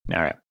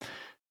 All right.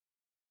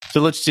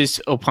 So let's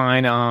just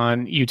opine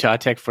on Utah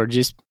Tech for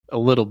just a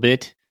little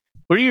bit.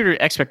 What are your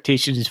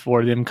expectations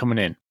for them coming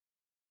in?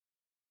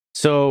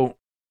 So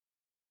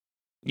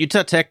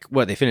Utah Tech,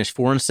 they finished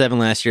 4-7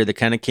 last year. They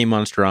kind of came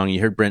on strong. You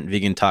heard Brent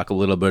Vigen talk a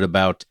little bit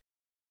about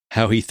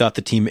how he thought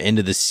the team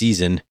ended the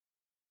season,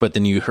 but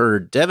then you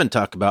heard Devin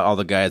talk about all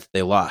the guys that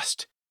they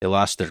lost. They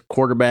lost their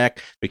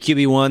quarterback, their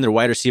QB1, their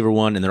wide receiver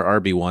 1, and their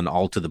RB1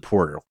 all to the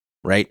portal,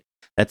 right?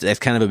 That's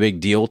kind of a big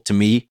deal to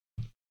me.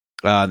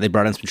 They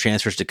brought in some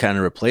transfers to kind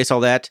of replace all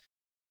that,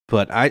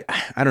 but I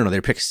don't know.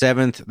 They picked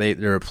 7th.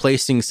 They're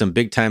replacing some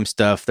big time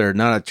stuff. They're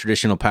not a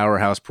traditional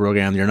powerhouse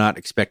program. You're not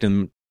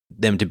expecting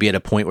them to be at a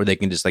point where they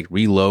can just like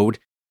reload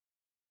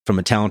from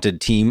a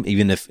talented team,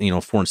 even if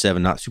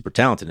 4-7 not super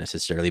talented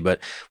necessarily, but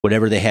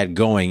whatever they had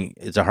going,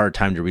 it's a hard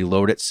time to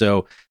reload it.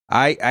 So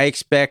I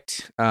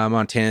expect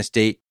Montana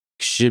State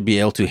should be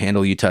able to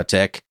handle Utah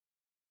Tech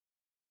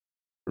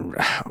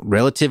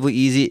relatively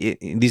easy.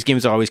 These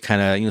games are always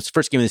kind of it's the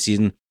first game of the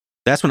season.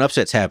 That's when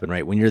upsets happen,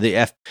 right? When you're the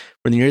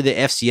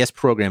FCS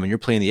program and you're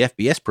playing the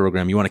FBS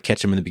program, you want to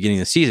catch them in the beginning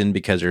of the season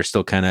because they're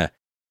still kind of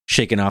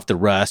shaking off the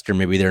rust, or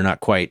maybe they're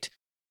not quite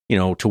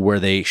to where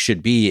they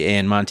should be.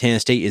 And Montana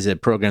State is a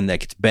program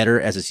that gets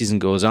better as the season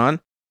goes on.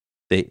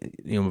 They,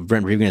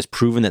 Brent Regan has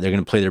proven that they're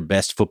going to play their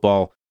best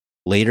football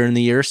later in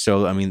the year.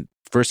 So, I mean,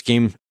 first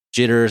game,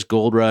 jitters,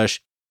 gold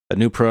rush, a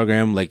new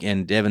program.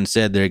 And Devin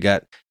said,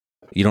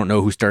 you don't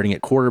know who's starting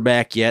at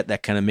quarterback yet.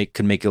 That kind of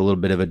could make a little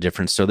bit of a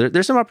difference. So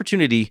there's some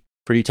opportunity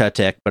for Utah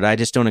Tech, but I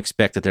just don't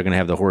expect that they're going to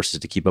have the horses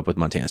to keep up with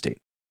Montana State.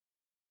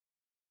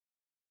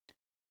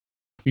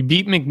 We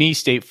beat McNeese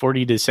State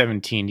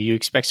 40-17. Do you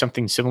expect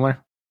something similar?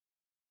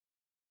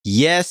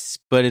 Yes,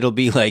 but it'll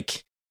be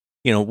like,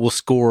 we'll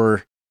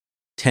score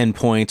 10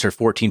 points or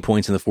 14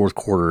 points in the fourth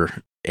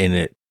quarter,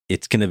 and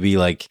it's going to be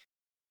like,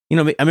 I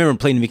remember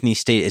playing McNeese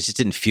State, it just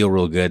didn't feel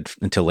real good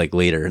until like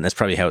later, and that's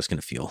probably how it's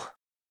going to feel.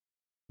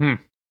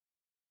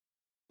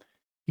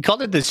 He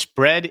called it the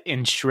spread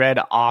and shred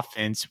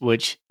offense,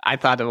 which I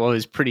thought it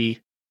was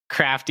pretty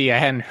crafty. I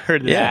hadn't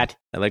heard of that.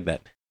 I like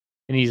that.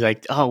 And he's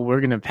like, "Oh, we're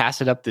going to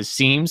pass it up the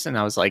seams." And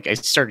I was like, I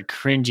started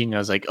cringing. I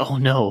was like, "Oh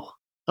no.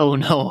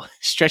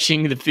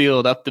 Stretching the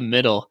field up the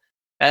middle.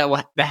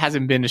 That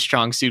hasn't been a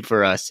strong suit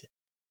for us."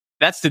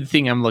 That's the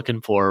thing I'm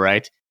looking for,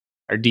 right?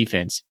 Our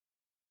defense.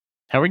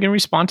 How are we going to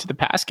respond to the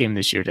pass game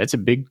this year? That's a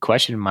big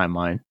question in my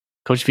mind.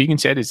 Coach Fegan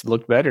said it's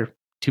looked better.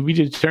 To be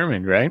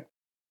determined, right?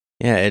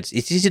 Yeah, it's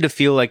easy to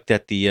feel like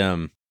that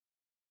the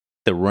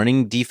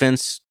running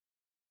defense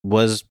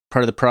was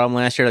part of the problem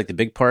last year, like the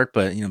big part,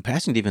 but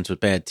passing defense was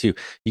bad too.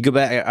 You go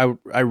back,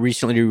 I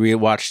recently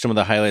rewatched some of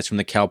the highlights from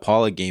the Cal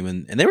Poly game,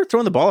 and they were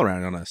throwing the ball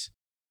around on us.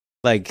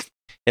 Like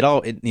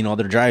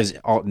their drives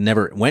all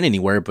never went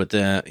anywhere, but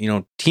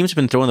teams have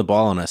been throwing the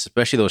ball on us,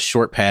 especially those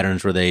short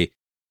patterns where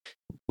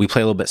we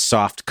play a little bit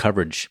soft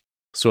coverage.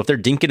 So if they're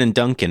dinking and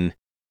dunking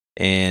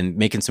and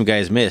making some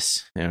guys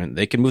miss,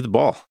 they can move the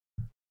ball.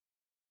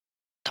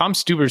 Tom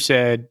Stuber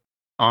said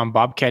on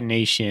Bobcat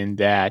Nation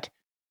that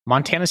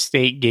Montana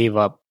State gave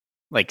up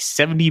like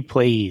 70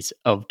 plays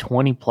of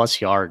 20 plus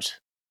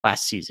yards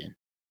last season.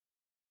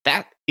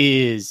 That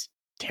is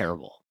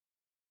terrible.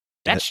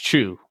 That's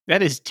true.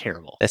 That is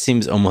terrible. That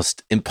seems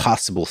almost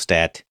impossible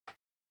stat.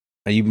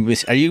 Are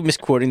you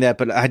misquoting that?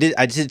 But I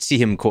did see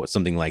him quote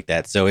something like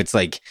that. So it's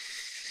like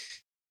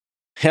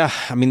Yeah,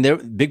 I mean, they're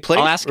big plays.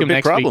 I'll ask him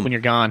next week when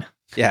you're gone.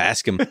 Yeah,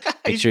 ask him.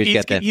 Make sure he's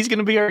got that. He's going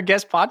to be our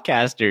guest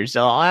podcaster,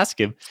 so I'll ask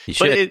him. You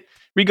should. But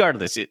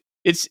regardless,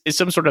 it's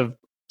some sort of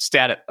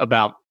stat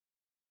about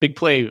big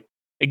play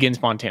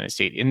against Montana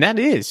State, and that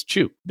is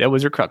true. That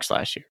was their crux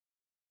last year.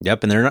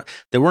 Yep, and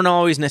they weren't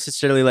always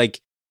necessarily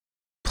like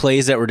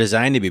plays that were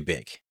designed to be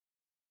big.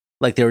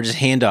 Like they were just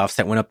handoffs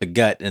that went up the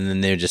gut, and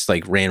then they just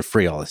like ran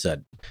free all of a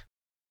sudden.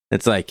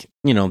 It's like,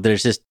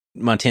 there's just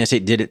Montana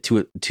State did it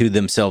to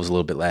themselves a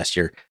little bit last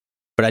year.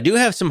 But I do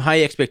have some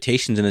high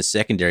expectations in the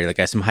secondary. Like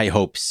I have some high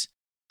hopes.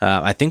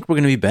 I think we're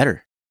going to be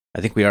better. I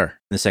think we are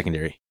in the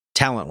secondary,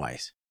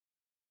 talent-wise.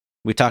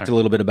 We talked a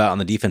little bit about on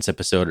the defense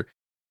episode.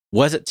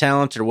 Was it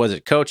talent or was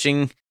it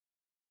coaching?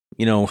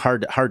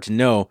 Hard to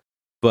know.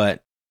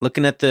 But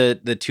looking at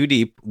the 2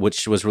 deep,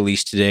 which was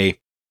released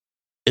today,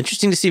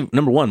 interesting to see.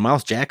 Number one,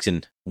 Miles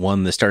Jackson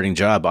won the starting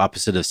job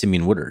opposite of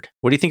Simeon Woodard.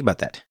 What do you think about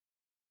that?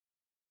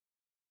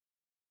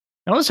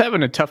 I was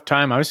having a tough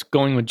time. I was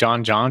going with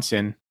John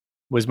Johnson,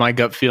 was my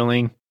gut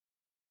feeling.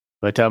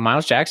 But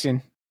Miles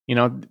Jackson,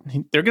 they're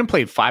going to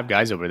play 5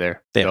 guys over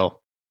there.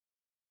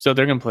 So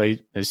they're going to play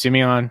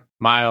Simeon,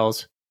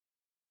 Miles,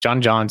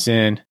 John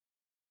Johnson,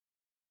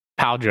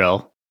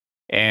 Powdrell,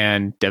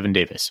 and Devin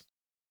Davis.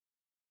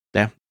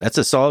 Yeah, that's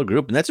a solid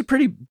group, and that's a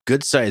pretty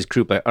good-sized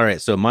group. All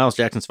right, so Miles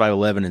Jackson's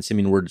 5'11", and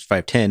Simeon Woodard's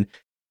 5'10",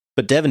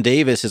 but Devin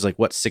Davis is like,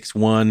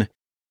 6'1",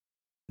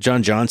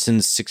 John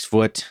Johnson's 6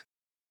 foot,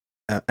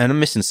 and I'm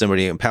missing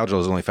somebody, and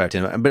Powdrell is only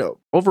 5'10", but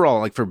overall,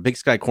 like for Big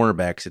Sky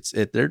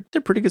cornerbacks, they're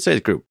a pretty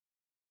good-sized group.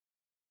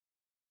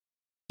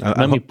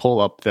 Let me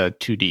pull up the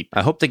 2 deep.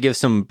 I hope they give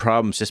some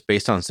problems just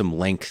based on some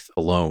length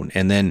alone,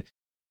 and then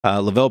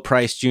Lavelle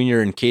Price Jr.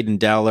 and Caden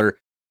Dowler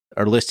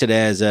are listed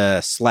as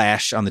a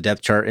slash on the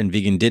depth chart, and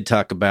Vegan did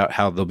talk about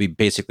how they'll be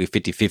basically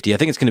 50-50. I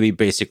think it's going to be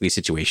basically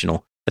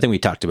situational. I think we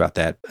talked about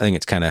that. I think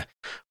it's kind of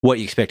what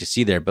you expect to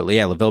see there. But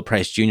yeah, Lavelle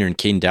Price Jr. and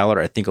Caden Dowler,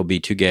 I think will be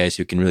 2 guys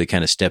who can really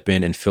kind of step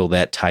in and fill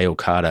that Ty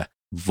Okada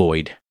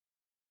void.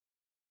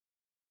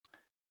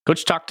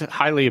 Coach talked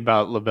highly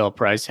about Lavelle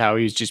Price, how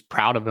he's just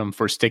proud of him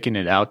for sticking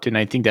it out, and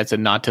I think that's a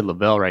nod to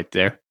Lavelle right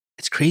there.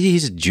 It's crazy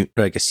he's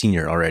a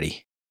senior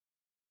already.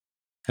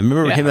 I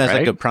remember him as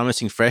like a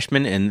promising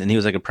freshman, and then he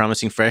was like a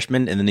promising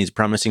freshman, and then he's a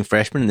promising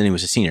freshman, and then he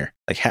was a senior.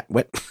 Like,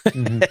 what?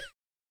 Mm-hmm.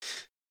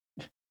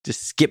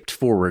 Just skipped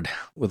forward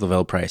with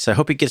Lavelle Price. I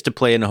hope he gets to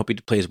play, and I hope he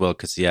plays well,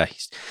 because you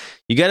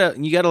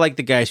gotta like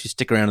the guys who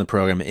stick around in the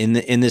program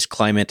in this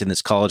climate, in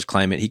this college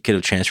climate. He could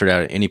have transferred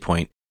out at any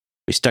point.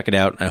 He stuck it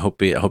out. And I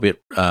hope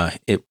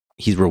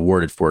he's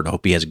rewarded for it. I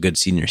hope he has a good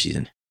senior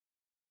season.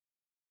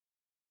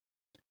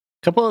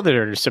 A couple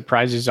other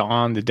surprises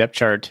on the depth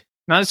chart.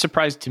 Not a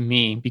surprise to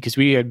me because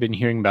we had been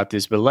hearing about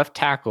this, but left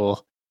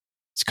tackle,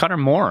 it's Connor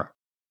Moore,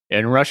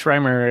 and Rush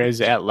Reimer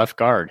is at left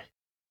guard.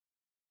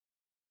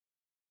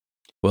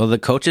 Well, the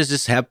coaches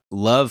just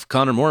love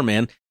Connor Moore,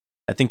 man.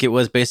 I think it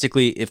was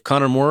basically, if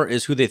Connor Moore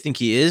is who they think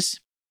he is,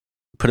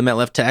 put him at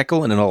left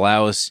tackle, and it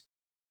allows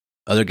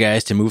other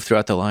guys to move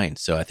throughout the line.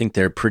 So I think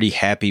they're pretty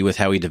happy with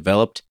how he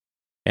developed,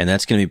 and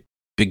that's going to be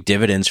big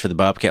dividends for the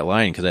Bobcat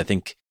line, because I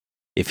think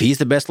if he's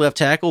the best left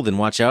tackle, then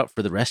watch out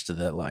for the rest of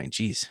that line.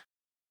 Jeez.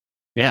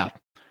 Yeah.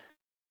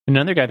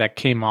 Another guy that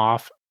came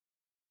off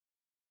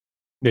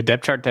the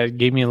depth chart that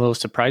gave me a little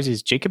surprise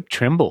is Jacob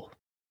Trimble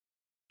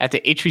at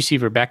the H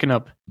receiver, backing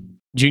up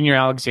Junior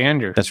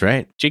Alexander. That's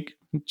right.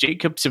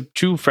 Jacob's a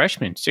true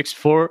freshman, 6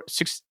 foot,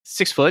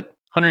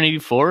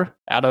 184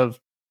 out of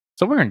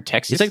somewhere in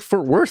Texas. He's like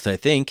Fort Worth, I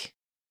think.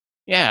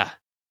 Yeah.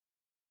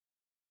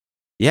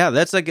 Yeah,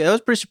 that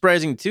was pretty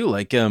surprising too.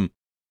 Like, I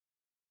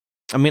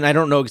mean, I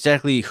don't know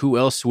exactly who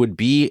else would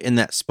be in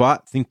that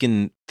spot.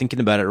 Thinking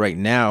about it right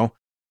now,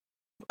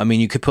 I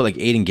mean, you could put like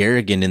Aiden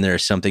Garrigan in there or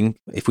something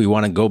if we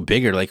want to go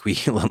bigger. Like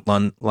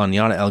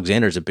Lanyana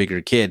Alexander is a bigger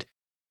kid,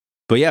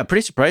 but yeah,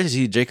 pretty surprised to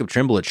see Jacob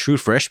Trimble, a true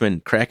freshman,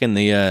 cracking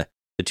the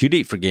 2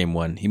 deep for game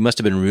 1. He must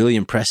have been really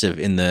impressive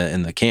in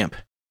the camp.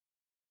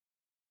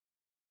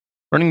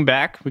 Running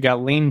back, we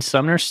got Lane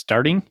Sumner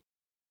starting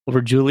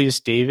over Julius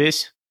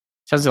Davis.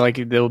 Sounds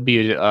like there will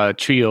be a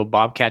trio of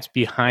Bobcats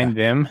behind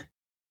them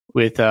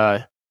with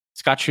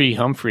Scott Tree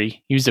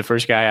Humphrey. He was the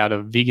first guy out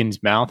of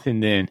Vegan's mouth,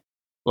 and then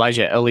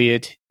Elijah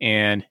Elliott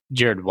and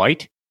Jared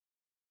White.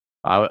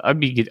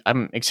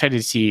 I'm excited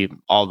to see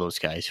all those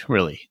guys,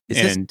 really,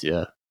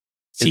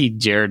 see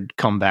Jared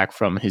come back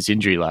from his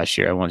injury last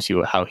year. I want to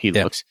see how he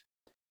looks.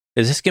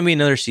 Is this going to be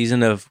another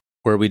season of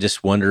where we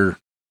just wonder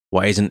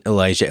why isn't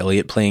Elijah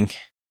Elliott playing?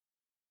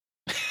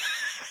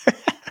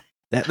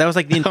 that was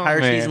like the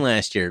entire season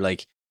last year.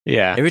 Like,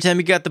 yeah, every time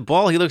he got the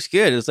ball, he looks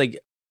good. It's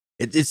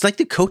like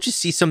the coaches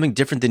see something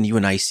different than you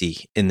and I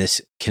see in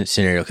this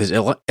scenario, because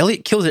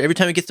Elliott kills it every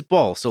time he gets the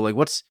ball. So like,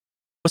 what's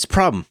the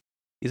problem?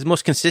 He's the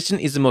most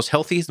consistent. He's the most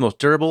healthy. He's the most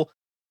durable.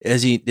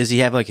 Does he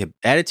have like an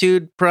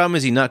attitude problem?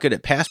 Is he not good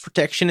at pass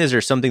protection? Is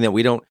there something that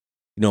we don't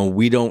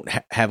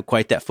have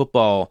quite that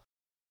football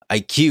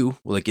IQ?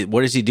 Like,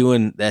 what is he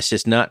doing that's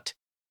just not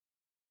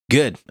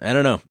good? I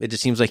don't know. It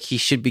just seems like he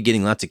should be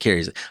getting lots of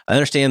carries. I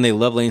understand they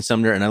love Lane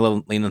Sumner, and I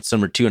love Lane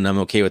Sumner too, and I'm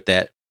okay with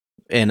that.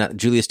 and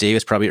Julius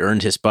Davis probably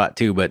earned his spot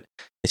too, but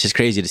it's just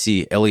crazy to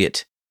see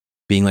Elliott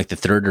being like the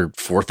third or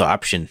fourth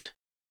option.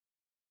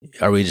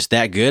 Are we just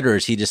that good, or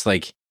is he just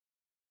like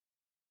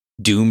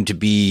doomed to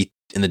be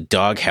in the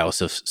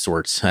doghouse of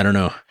sorts? I don't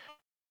know.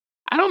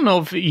 I don't know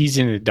if he's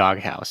in the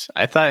doghouse.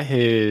 I thought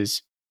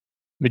his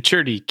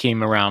maturity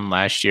came around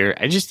last year.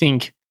 I just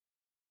think,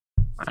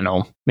 I don't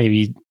know,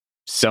 maybe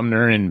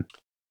Sumner and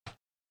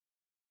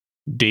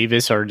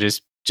Davis are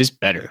just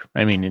better.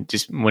 I mean, it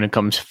just when it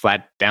comes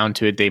flat down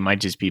to it, they might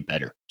just be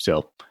better.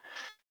 So,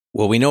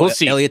 well, we know we'll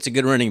see. Elliott's a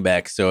good running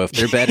back, so if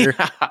they're better,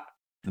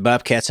 the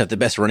Bobcats have the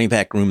best running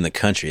back room in the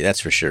country. That's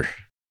for sure.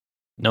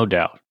 No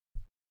doubt.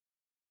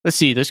 Let's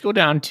see. Let's go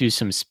down to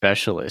some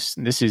specialists.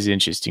 This is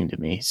interesting to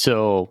me.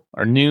 So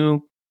our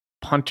new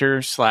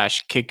punter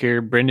 /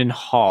 kicker, Brendan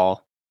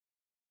Hall,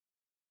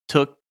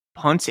 took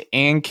punts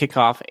and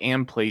kickoff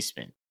and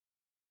placement.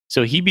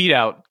 So he beat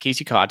out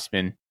Casey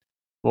Kotzman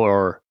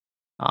for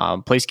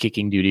place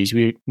kicking duties.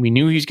 We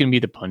knew he was going to be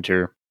the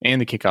punter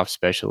and the kickoff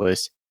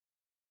specialist.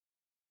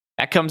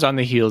 That comes on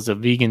the heels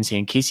of Vegan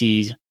saying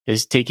Casey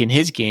has taken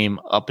his game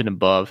up and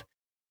above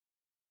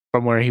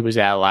from where he was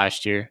at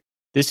last year.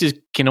 This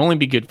can only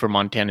be good for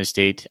Montana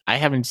State. I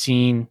haven't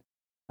seen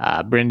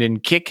Brendan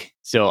kick,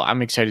 so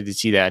I'm excited to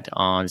see that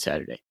on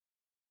Saturday.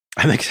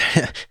 I'm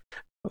excited.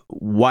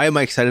 Why am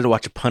I excited to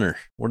watch a punter?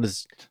 What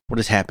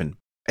has happened?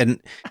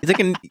 And he's like,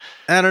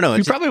 I don't know.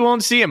 We probably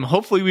won't see him.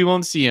 Hopefully, we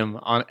won't see him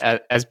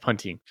as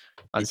punting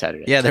on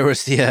Saturday. Yeah, there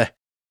was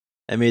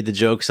I made the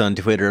jokes on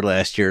Twitter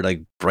last year.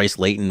 Like Bryce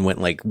Layton went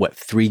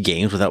 3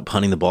 games without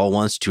punting the ball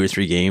once, 2 or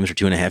 3 games or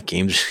 2.5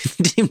 games.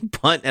 Didn't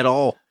punt at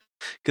all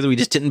because we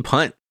just didn't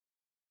punt.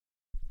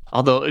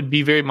 Although it'd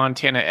be very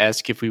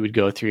Montana-esque if we would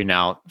go 3 and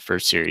out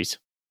first series.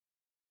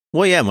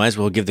 Well, yeah, might as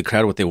well give the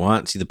crowd what they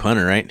want. See the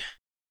punter, right?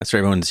 That's what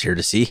everyone's here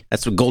to see.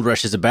 That's what Gold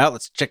Rush is about.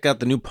 Let's check out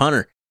the new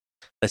punter.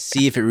 Let's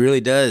see if it really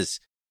does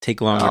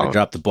take longer to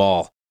drop the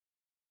ball.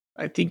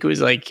 I think it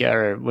was like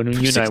when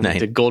you and I went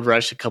to Gold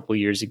Rush a couple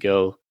years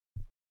ago.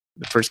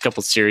 The first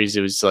couple series,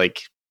 it was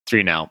like 3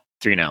 and out,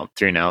 3 and out,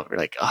 3 and out. We're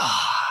like,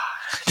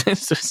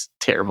 this was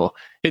terrible.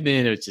 And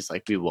then it was just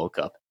like we woke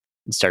up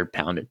and started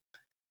pounding.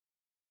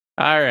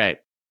 All right.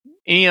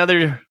 Any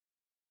other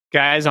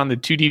guys on the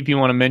 2 deep you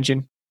want to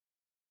mention?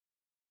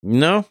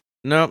 No.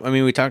 I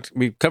mean,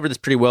 we covered this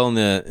pretty well in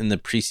the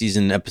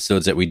preseason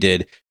episodes that we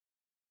did.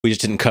 We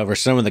just didn't cover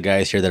some of the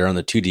guys here that are on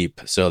the 2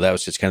 deep. So that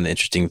was just kind of the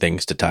interesting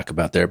things to talk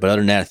about there. But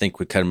other than that, I think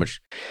we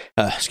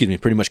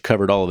pretty much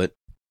covered all of it.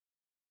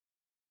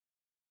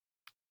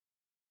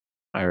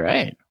 All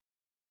right.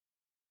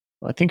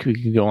 Well, I think we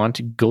can go on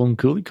to Golden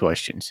Coolie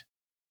questions.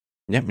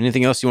 Yeah.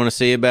 Anything else you want to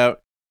say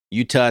about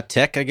Utah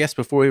Tech, I guess,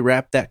 before we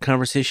wrap that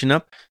conversation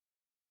up?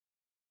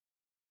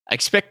 I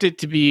expect it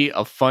to be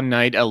a fun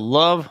night. I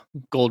love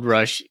Gold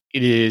Rush.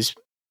 It is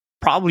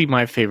probably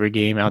my favorite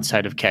game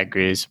outside of Cat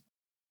Grizz.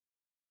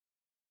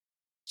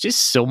 It's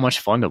just so much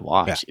fun to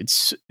watch. Yeah.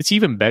 It's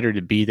even better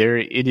to be there.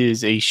 It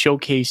is a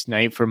showcase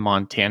night for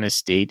Montana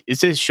State.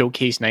 It's a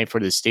showcase night for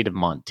the state of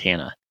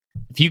Montana.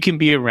 If you can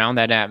be around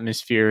that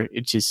atmosphere,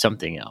 it's just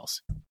something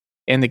else.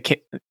 And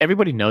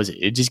everybody knows it.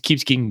 It just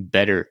keeps getting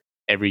better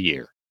every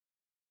year.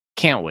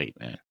 Can't wait,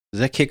 man.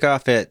 Does that kick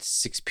off at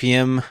 6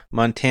 p.m.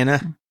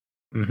 Montana?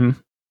 Mm-hmm.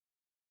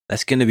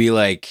 That's going to be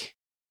like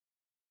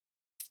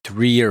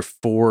 3 or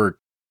 4,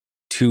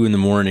 2 in the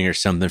morning or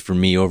something for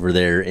me over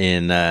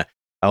there.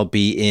 I'll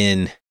be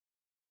in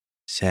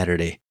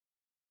Saturday.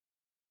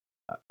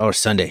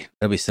 Sunday.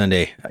 That'll be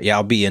Sunday. Yeah,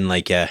 I'll be in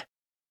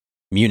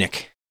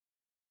Munich.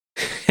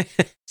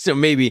 So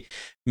maybe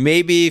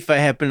if I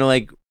happen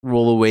to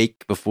roll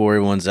awake before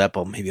everyone's up,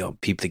 I'll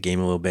peep the game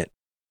a little bit.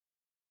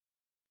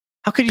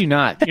 How could you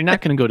not? You're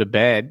not going to go to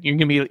bed. You're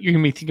going to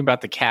be thinking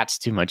about the Cats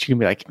too much. You're going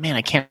to be like, man,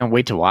 I can't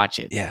wait to watch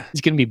it. Yeah.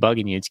 It's going to be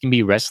bugging you. It's going to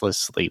be restless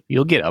sleep.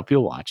 You'll get up.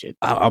 You'll watch it.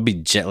 I'll be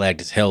jet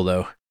lagged as hell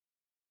though.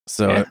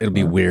 So it'll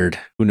be weird.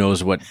 Who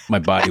knows what my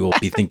body will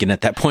be thinking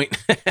at that point.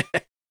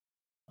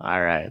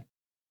 All right.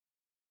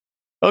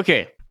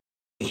 Okay.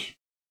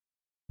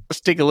 Let's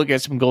take a look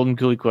at some Golden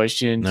Coolie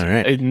questions. All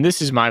right. And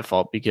this is my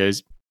fault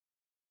because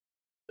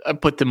I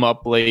put them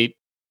up late.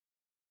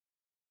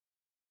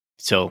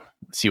 So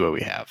let's see what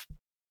we have.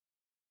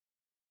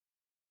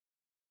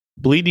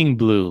 Bleeding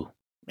Blue.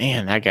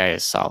 Man, that guy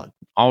is solid.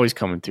 Always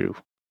coming through.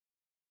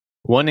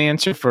 One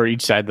answer for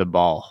each side of the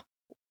ball.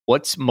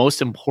 What's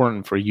most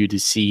important for you to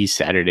see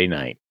Saturday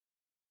night?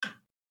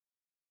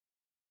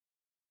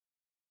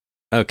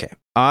 Okay.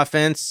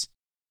 Offense.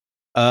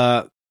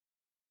 A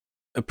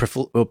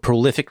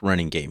prolific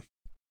running game.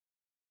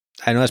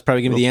 I know that's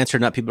probably going to be the answer.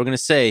 Not people are going to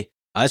say.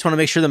 I just want to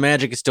make sure the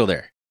magic is still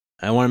there.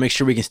 I want to make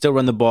sure we can still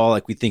run the ball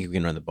like we think we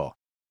can run the ball.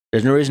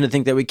 There's no reason to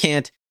think that we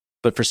can't,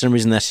 but for some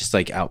reason that's just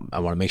I want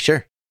to make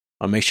sure.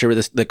 I want to make sure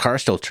the car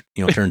still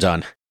turns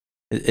on.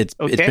 It's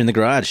been in the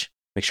garage.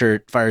 Make sure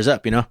it fires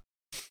up.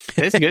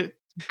 That's good.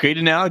 Great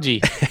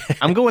analogy.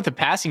 I'm going with the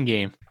passing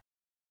game.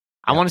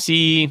 I want to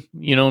see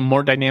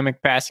more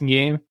dynamic passing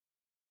game,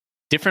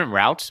 different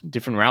routes,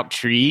 different route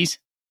trees,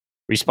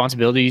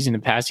 responsibilities in the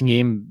passing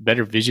game,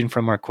 better vision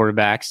from our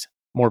quarterbacks.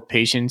 more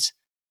patience,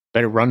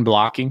 better run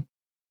blocking.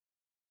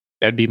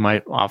 That'd be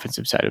my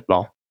offensive side of the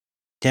ball.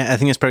 Yeah, I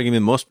think that's probably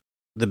going to be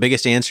the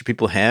biggest answer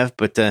people have,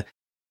 but I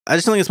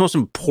just don't think it's most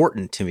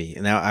important to me.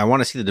 Now, I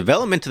want to see the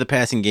development of the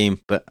passing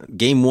game, but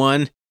game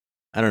one,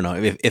 I don't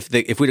know.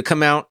 If we'd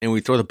come out and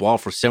we throw the ball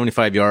for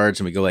 75 yards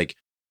and we go like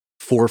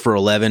 4 for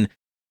 11,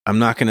 I'm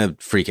not going to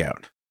freak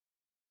out.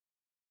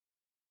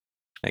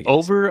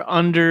 Over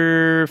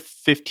under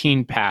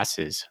 15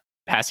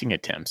 passing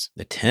attempts.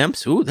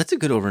 Attempts? Ooh, that's a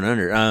good over and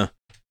under.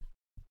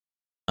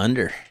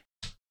 Under.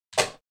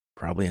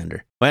 Probably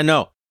under. Well, no.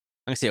 I'm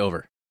going to say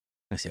over.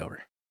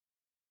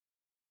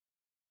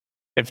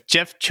 If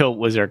Jeff Choate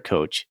was our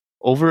coach,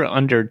 over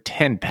under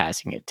 10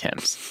 passing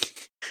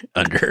attempts.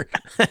 Under.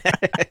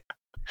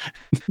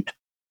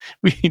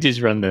 We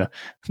just run the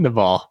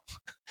ball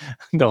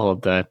the whole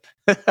time.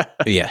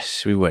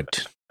 Yes, we would.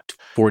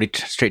 40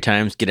 straight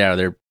times, get out of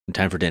there in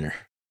time for dinner.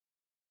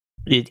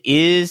 It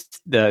is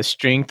the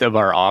strength of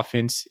our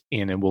offense,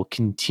 and it will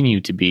continue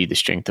to be the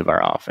strength of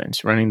our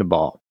offense. Running the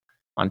ball.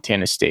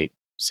 Montana State,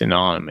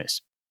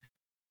 synonymous.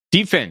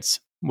 Defense,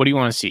 what do you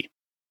want to see?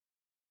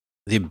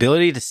 The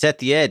ability to set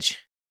the edge.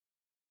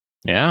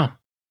 Yeah,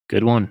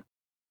 good one.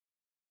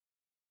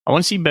 I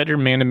want to see better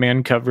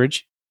man-to-man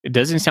coverage. It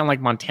doesn't sound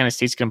like Montana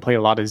State's going to play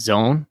a lot of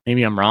zone.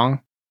 Maybe I'm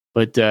wrong.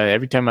 But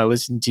every time I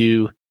listen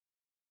to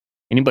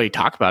anybody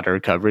talk about our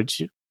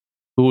coverage,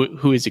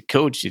 who is a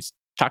coach, it's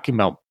talking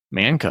about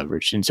man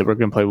coverage. And so we're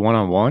going to play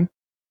one-on-one,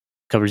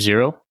 cover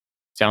 0.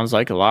 Sounds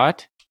like a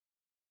lot.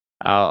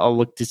 I'll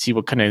look to see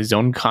what kind of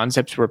zone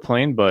concepts we're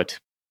playing. But,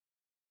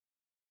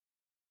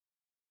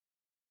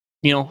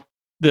 you know,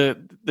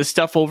 the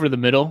stuff over the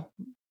middle,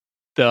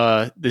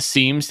 the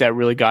seams that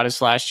really got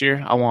us last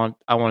year, I want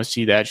to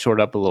see that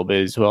short up a little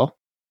bit as well.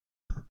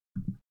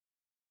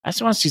 I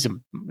just want to see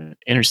some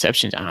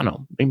interceptions. I don't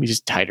know, maybe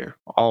just tighter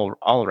all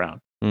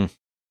around.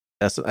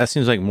 That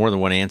seems like more than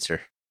one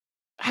answer.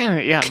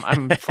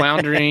 I'm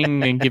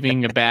floundering and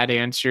giving a bad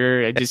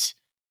answer. I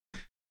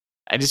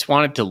just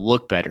want it to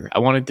look better. I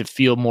want it to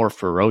feel more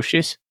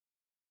ferocious.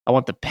 I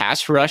want the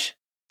pass rush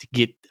to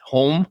get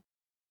home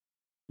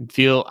and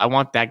feel. I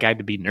want that guy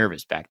to be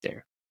nervous back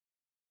there.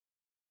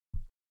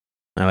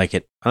 I like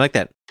it. I like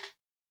that.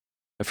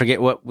 I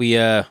forget what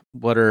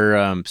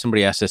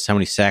somebody asked us how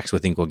many sacks we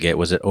think we'll get.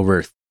 Was it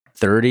over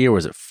 30 or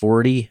was it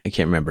 40? I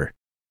can't remember.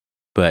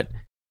 But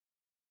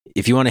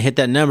if you want to hit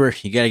that number,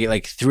 you got to get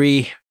like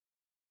 3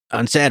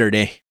 on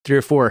Saturday, 3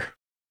 or 4.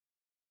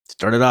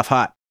 Start it off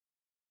hot.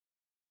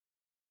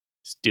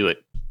 Let's do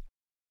it.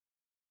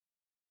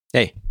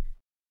 Hey,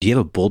 do you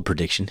have a bold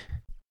prediction?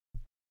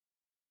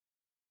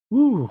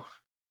 Ooh.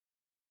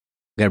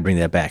 Got to bring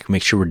that back.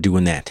 Make sure we're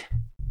doing that.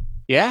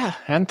 Yeah,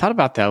 I hadn't thought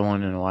about that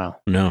one in a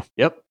while. No.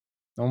 Yep.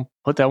 Don't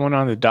put that one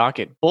on the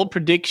docket. Bold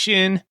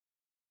prediction.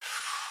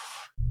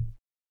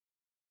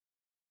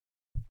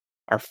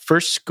 Our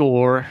first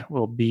score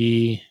will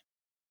be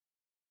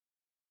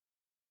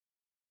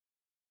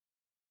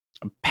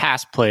a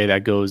pass play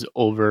that goes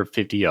over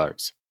 50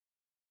 yards.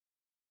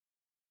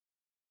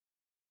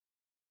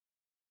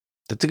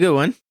 That's a good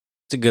one.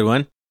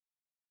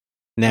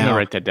 Now, I'm going to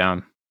write that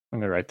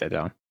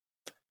down.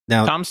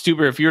 Now, Tom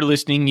Stuber, if you're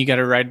listening, you got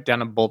to write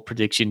down a bold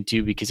prediction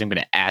too, because I'm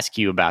going to ask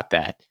you about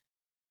that.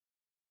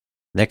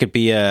 That could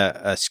be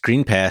a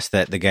screen pass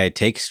that the guy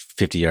takes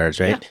 50 yards,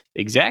 right? Yeah,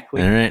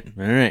 exactly. All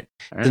right.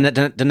 Doesn't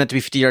have to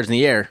be 50 yards in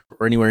the air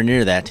or anywhere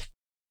near that.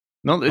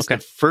 No, it's the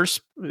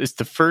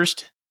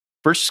first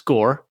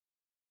score,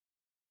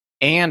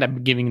 and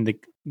I'm giving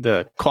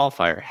the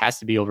qualifier has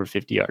to be over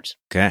 50 yards.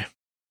 Okay.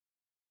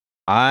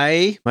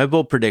 My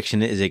bold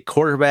prediction is a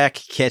quarterback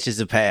catches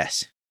a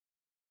pass.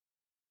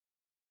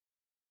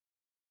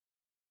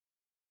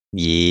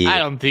 Yeah. I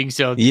don't think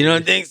so. You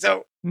don't think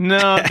so?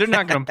 No, they're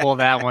not going to pull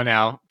that one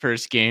out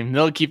first game.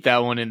 They'll keep that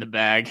one in the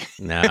bag.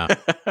 No.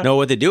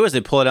 What they do is they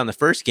pull it out in the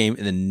first game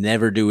and then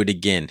never do it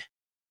again.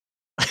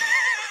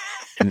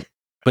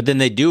 But then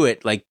they do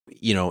it like,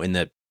 in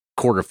the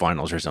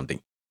quarterfinals or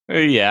something.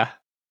 Yeah.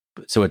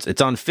 So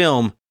it's on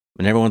film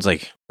and everyone's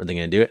like, are they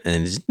going to do it?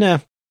 And then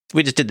no,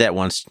 we just did that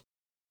once.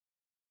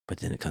 But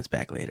then it comes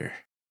back later.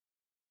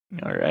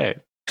 All right.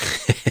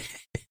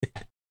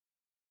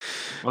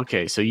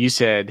 Okay, so you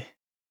said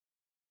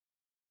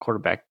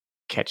quarterback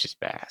catches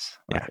pass.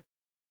 Yeah. Right.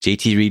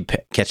 JT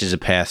Reed catches a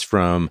pass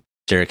from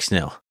Derek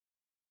Snell.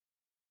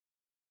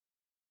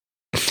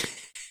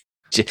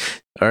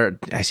 Or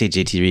I say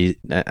JT Reed.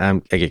 I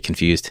get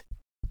confused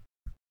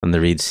on the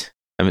reads.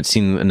 I haven't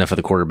seen enough of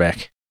the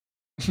quarterback.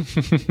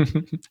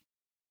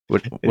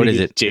 What is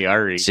it?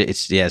 JR Reed.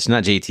 It's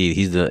not JT.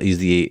 He's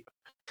the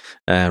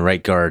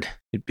right guard.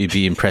 It'd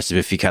be impressive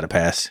if he caught a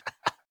pass,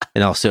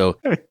 and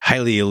also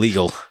highly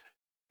illegal.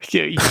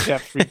 Yeah, you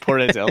have to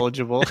report as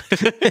eligible.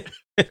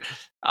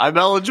 I'm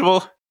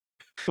eligible.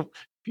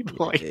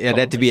 People like it'd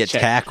have to be a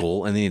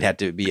tackle, and then you'd have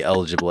to be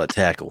eligible at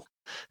tackle.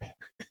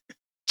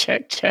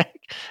 Check.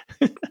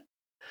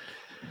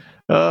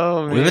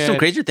 Oh man, we've had some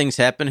crazier things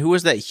happen. Who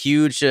was that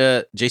huge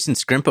Jason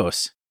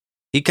Skrimpos?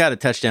 He caught a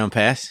touchdown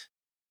pass.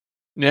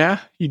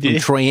 Yeah, he did.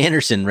 From Troy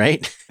Anderson,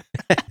 right?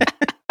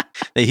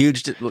 The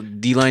huge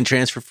D-line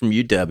transfer from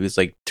UW. It was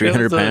like 300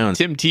 It was a pounds.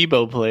 Tim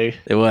Tebow play.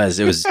 It was,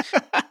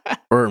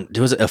 or it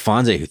was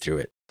Afonso who threw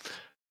it.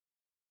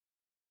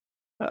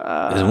 It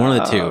was one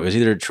of the two. It was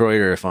either Troy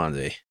or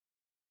Afonso.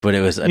 But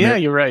it was,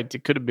 you're right.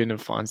 It could have been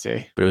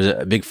Afonso. But it was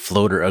a big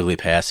floater, ugly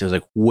pass. It was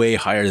like way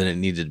higher than it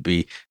needed to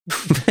be.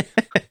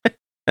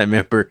 I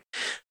remember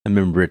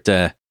it.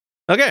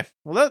 Okay,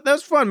 well that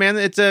was fun, man.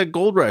 It's a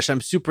Gold Rush. I'm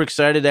super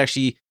excited to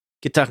actually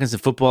get talking some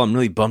football. I'm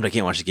really bummed I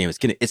can't watch the game.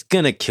 It's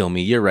gonna kill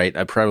me. You're right.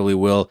 I probably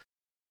will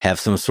have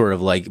some sort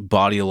of like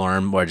body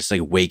alarm where I just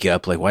like wake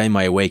up. Like, why am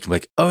I awake? I'm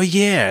like, oh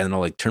yeah, and I'll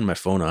like turn my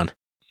phone on.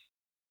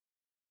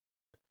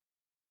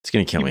 It's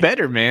gonna kill me.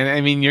 Better, man.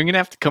 I mean, you're gonna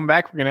have to come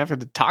back. We're gonna have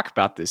to talk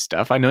about this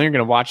stuff. I know you're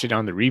gonna watch it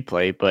on the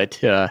replay,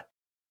 but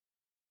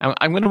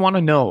I'm gonna want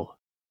to know.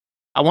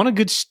 I want a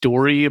good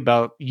story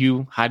about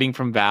you hiding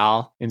from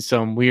Val in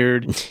some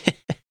weird,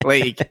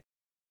 like,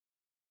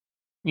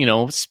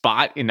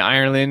 spot in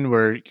Ireland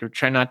where you're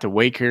trying not to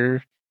wake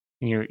her.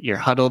 And you're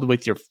huddled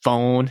with your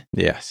phone.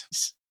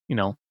 Yes.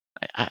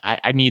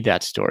 I need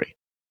that story.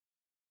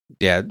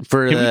 Yeah,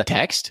 Can we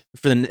text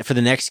for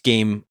the next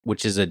game,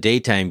 which is a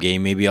daytime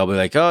game. Maybe I'll be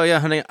like, "Oh yeah,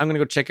 honey, I'm gonna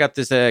go check out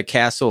this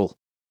castle.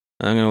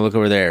 I'm gonna look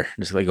over there.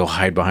 Just like go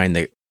hide behind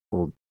the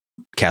little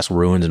castle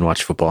ruins and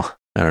watch football."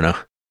 I don't know.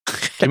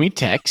 Can we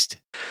text?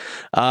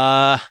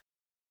 Probably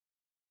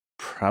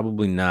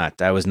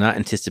not. I was not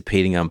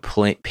anticipating on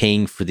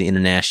paying for the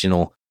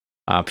international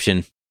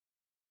option.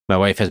 My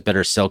wife has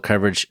better cell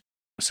coverage,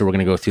 so we're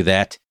gonna go through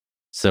that.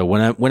 So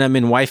when I'm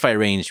in Wi-Fi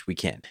range, we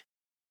can.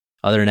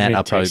 Other than that,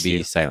 I'll probably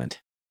be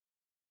silent.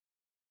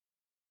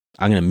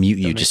 I'm gonna mute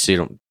you just so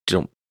you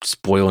don't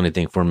spoil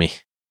anything for me.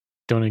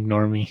 Don't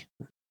ignore me.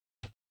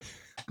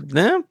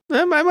 No,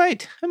 I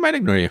might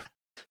ignore you.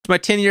 It's my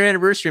 10-year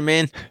anniversary,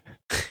 man.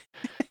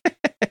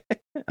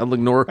 I'll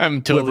ignore.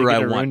 I'm totally whoever gonna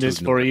I ruin want this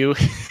to for you.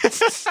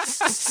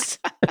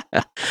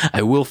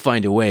 I will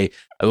find a way.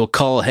 I will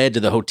call ahead to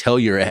the hotel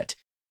you're at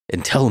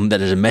and tell them that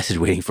there's a message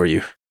waiting for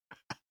you.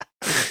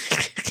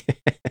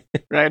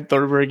 Ryan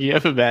Thornburg, you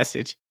have a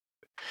message.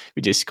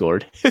 We just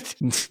scored.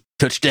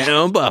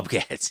 Touchdown,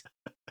 Bobcats.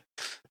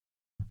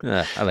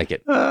 I like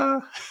it.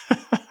 That'd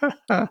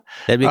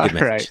be a good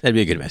message. Right. That'd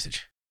be a good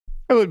message.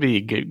 That would be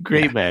a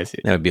great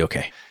message. That would be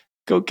okay.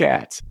 Go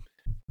Cats.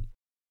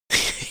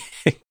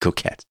 Go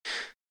Cats.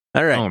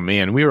 All right. Oh,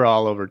 man. We were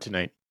all over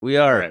tonight. We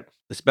are. Right.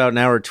 It's about an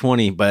hour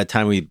 20 by the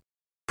time we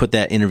put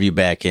that interview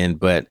back in,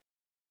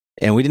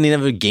 and we didn't even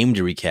have a game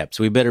to recap,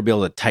 so we better be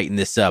able to tighten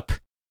this up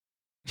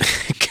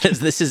because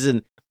this is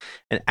an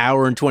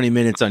hour and 20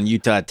 minutes on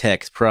Utah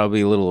Tech's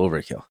probably a little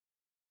overkill.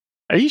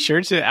 Are you sure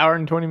it's an hour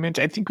and 20 minutes?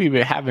 I think we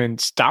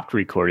haven't stopped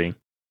recording.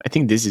 I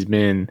think this has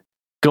been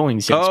going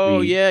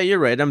since yeah, you're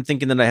right. I'm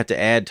thinking that I have to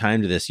add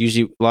time to this.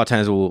 Usually, a lot of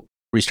times we'll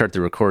restart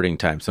the recording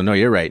time. So no,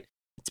 you're right.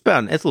 It's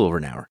a little over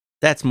an hour.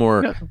 That's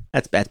more. No.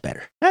 That's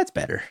better. That's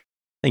better.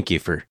 Thank you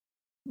for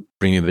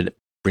bringing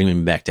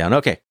me back down.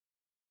 Okay.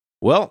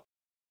 Well,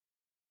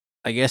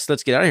 I guess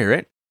let's get out of here,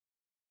 right?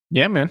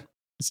 Yeah, man.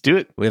 Let's do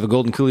it. We have a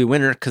Golden Coolie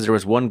winner because there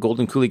was one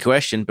Golden Coolie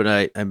question,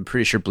 but I'm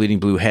pretty sure Bleeding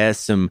Blue has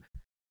some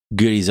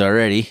goodies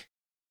already.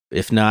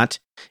 If not,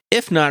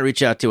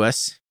 reach out to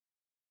us,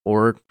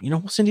 or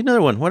we'll send you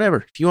another one.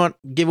 Whatever. If you want,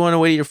 give one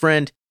away to your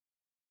friend.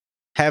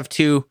 Have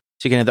two,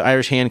 so you can have the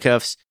Irish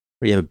handcuffs,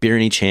 or you have a beer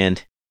in each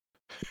hand.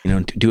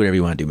 Do whatever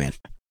you want to do, man.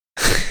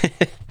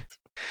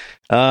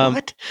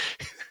 What?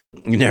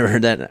 You never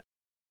heard that?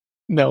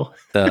 No.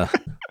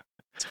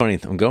 It's funny.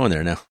 I'm going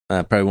there now.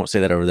 I probably won't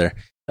say that over there.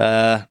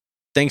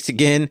 Thanks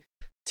again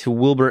to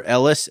Wilbur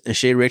Ellis and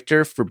Shay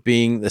Richter for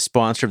being the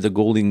sponsor of the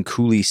Golden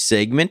Coolie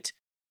segment.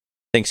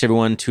 Thanks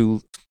everyone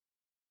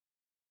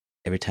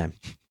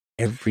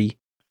every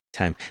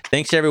time.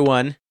 Thanks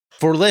everyone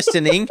for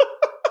listening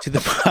to the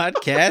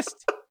podcast.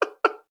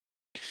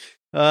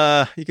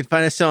 You can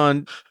find us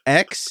on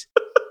X.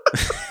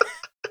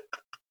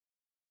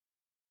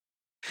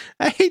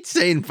 I hate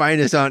saying find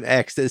us on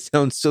X. That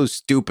sounds so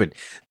stupid.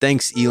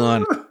 Thanks,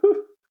 Elon.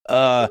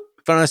 Find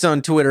us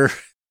on Twitter,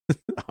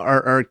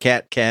 our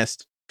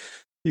Catcast.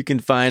 You can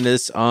find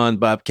us on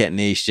Bobcat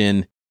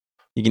Nation.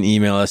 You can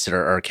email us at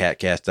our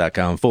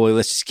catcast.com. Foley,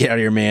 let's just get out of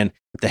here, man.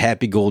 With the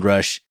happy Gold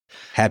Rush.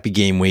 Happy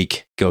game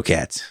week. Go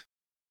Cats.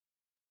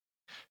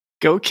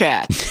 Go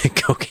Cats.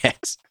 Go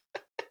Cats.